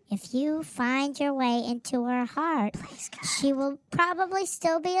if you find your way into her heart, she will probably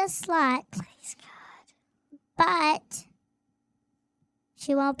still be a slut. Please, God. But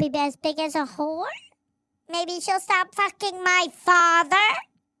she won't be as big as a whore. Maybe she'll stop fucking my father.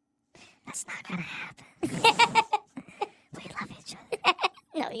 That's not gonna happen. We love each other.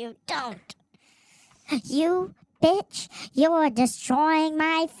 No, you don't. You bitch, you're destroying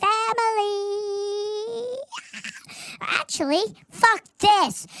my family. Actually, fuck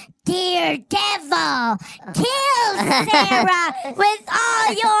this. Dear devil, kill Sarah with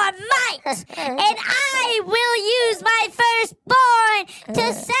all your might, and I will use my firstborn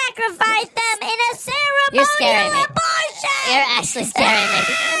to sacrifice them in a You're scaring ceremonial me. abortion. You're actually scaring me.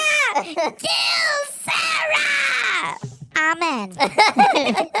 Kill Sarah. Amen.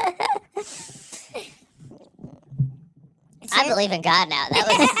 I believe in God now.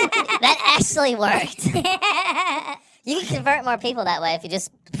 That actually worked. You can convert more people that way if you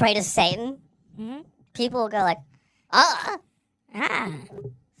just pray to Satan. Mhm. People will go like, oh. Ah,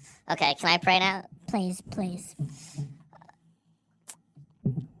 Okay, can I pray now? please.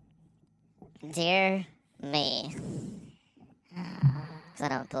 Dear me. Because I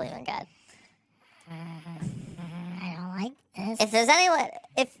don't believe in God. I don't like this. If there's anyone,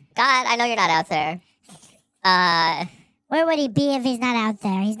 God, I know you're not out there. Where would he be if he's not out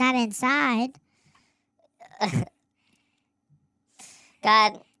there? He's not inside.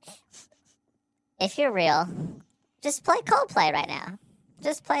 God, if you're real, just play Coldplay right now.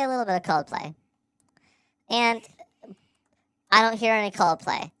 Just play a little bit of Coldplay. And I don't hear any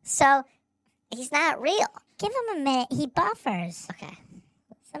Coldplay. So he's not real. Give him a minute. He buffers. Okay.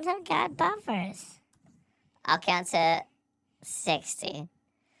 Sometimes God buffers. I'll count to 60.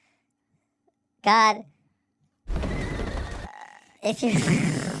 God, if you...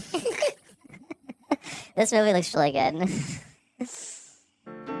 This movie looks really good.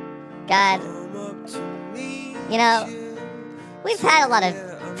 God, you know, we've had a lot of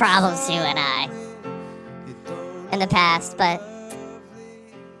problems, you and I, in the past, but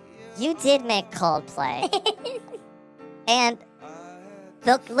you did make Coldplay. And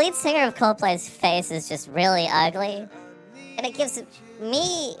the lead singer of Coldplay's face is just really ugly. And it gives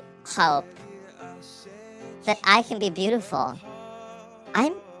me hope that I can be beautiful.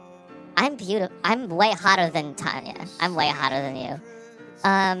 I'm beautiful. I'm way hotter than Tanya. I'm way hotter than you.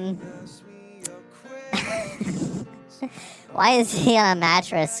 Why is he on a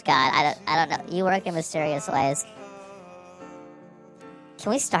mattress, Scott? I don't know. You work in mysterious ways.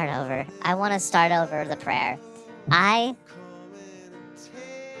 Can we start over? I want to start over the prayer. I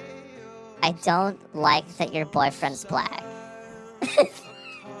don't like that your boyfriend's black.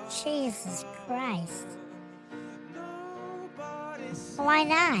 Jesus Christ. Why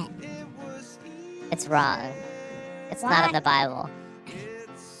not? It's wrong. It's not What? in the Bible.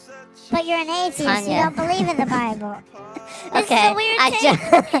 But you're an atheist. You Tanya. don't believe in the Bible. This Okay, is a weird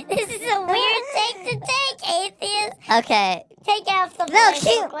take. This is a weird take to take, atheist. Okay. Take out the No, voice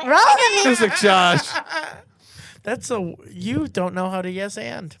keep real quick. rolling me. Music, Josh. You don't know how to yes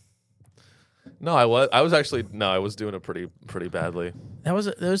and. No, I was doing it pretty badly. That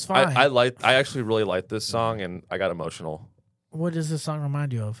was fine. I actually really liked this song, and I got emotional. What does this song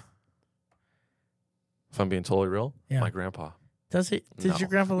remind you of? If I'm being totally real, Yeah. my grandpa. Does it? Did No. your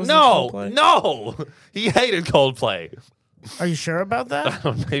grandpa listen No, to Coldplay? no, he hated Coldplay. Are you sure about that?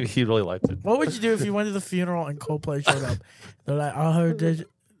 Maybe he really liked it. What would you do if you went to the funeral and Coldplay showed up? They're like, I heard this.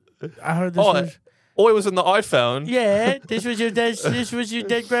 Oh, it was in the iPhone. Yeah, this was your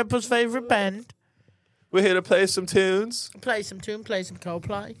dead grandpa's favorite band. We're here to play some tunes. Play some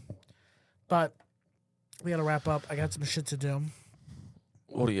Coldplay. But we gotta wrap up. I got some shit to do.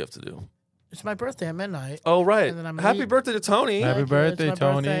 What do you have to do? It's my birthday at midnight. Oh, right. And then I'm Happy leaving. birthday to Tony. Happy Thank you. It's birthday, my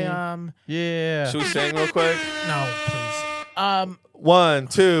Tony. birthday, Yeah. Should we sing real quick? no, please. 1,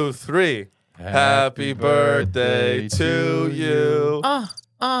 2, 3. Happy birthday to you.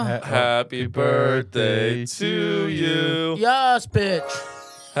 Happy birthday to you. Yes, bitch.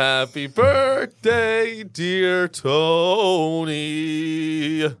 Happy birthday, dear Tony.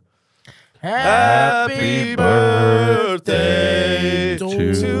 Happy birthday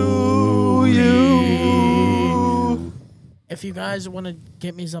to you. If you guys want to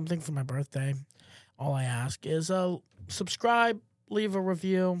get me something for my birthday, all I ask is subscribe, leave a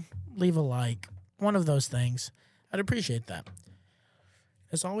review, leave a like. One of those things. I'd appreciate that.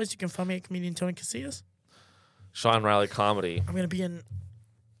 As always, you can find me at comedian Tony Casillas. Sean Riley Comedy. I'm going to be in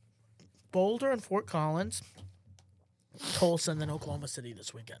Boulder and Fort Collins, Tulsa, and then Oklahoma City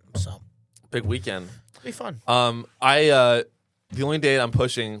this weekend. So Big weekend. it'll be fun. The only date I'm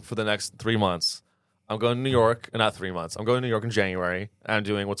pushing for the next 3 months, I'm going to New York, not 3 months. I'm going to New York in January, and I'm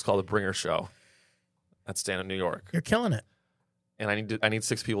doing what's called a bringer show at Stand Up New York. You're killing it. And I need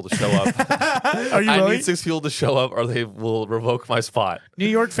 6 people to show up. Are you I really? need 6 people to show up, or they will revoke my spot. New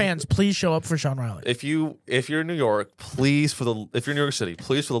York fans, please show up for Sean Riley. If you're in New York, if you're in New York City,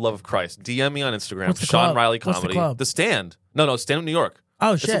 please, for the love of Christ, DM me on Instagram. What's the Sean club? Riley What's the Comedy. club? The Stand. No, Stand Up New York.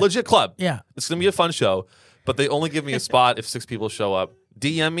 Oh, It's shit. a legit club. Yeah. It's gonna be a fun show, but they only give me a spot if 6 people show up.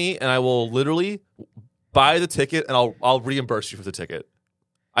 DM me, and I will literally buy the ticket, and I'll reimburse you for the ticket.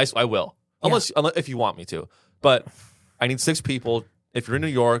 I will, unless if you want me to. But I need 6 people. If you're in New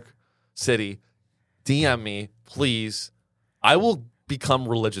York City, DM me, please. I will become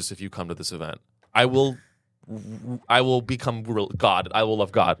religious if you come to this event. I will become God. I will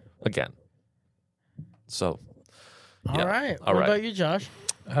love God again. So, All right. All What right. about you, Josh?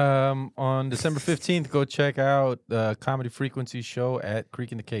 On December 15th, go check out the Comedy Frequency show at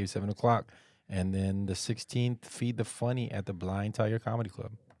Creek in the Cave, 7 o'clock. And then the 16th, Feed the Funny at the Blind Tiger Comedy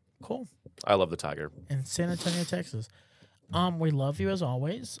Club. Cool. I love the Tiger. In San Antonio, Texas. We love you as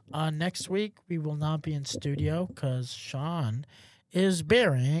always. Next week we will not be in studio because Sean is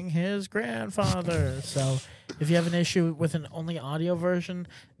burying his grandfather. So if you have an issue with an only audio version,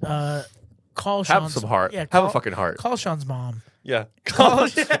 call Sean's. Have some heart. Yeah, Have a fucking heart. Call Sean's mom. Yeah. Call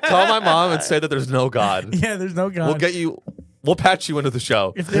my mom and say that there's no God. Yeah, there's no God. We'll patch you into the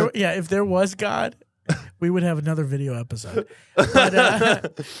show. If there was God, we would have another video episode.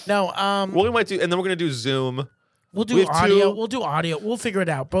 But, no, What we might do, and then we're gonna do Zoom. we'll do we have audio. 2 We'll do audio. We'll figure it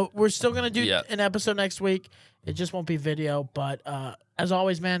out. But we're still gonna do Yeah. an episode next week. It just won't be video. But as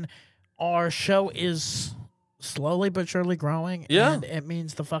always, man, our show is slowly but surely growing. Yeah. And it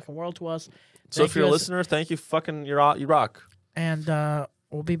means the fucking world to us. So Thank if you're a you listener, thank you. You rock. And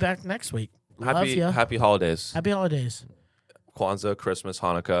we'll be back next week. Love ya. Happy holidays. Happy holidays. Kwanzaa, Christmas,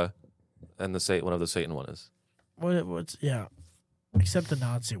 Hanukkah, and whatever the Satan one is. What's except the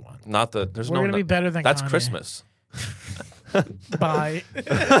Nazi one. Not the. There's We're no. gonna be better than That's Kanye. Christmas. Bye.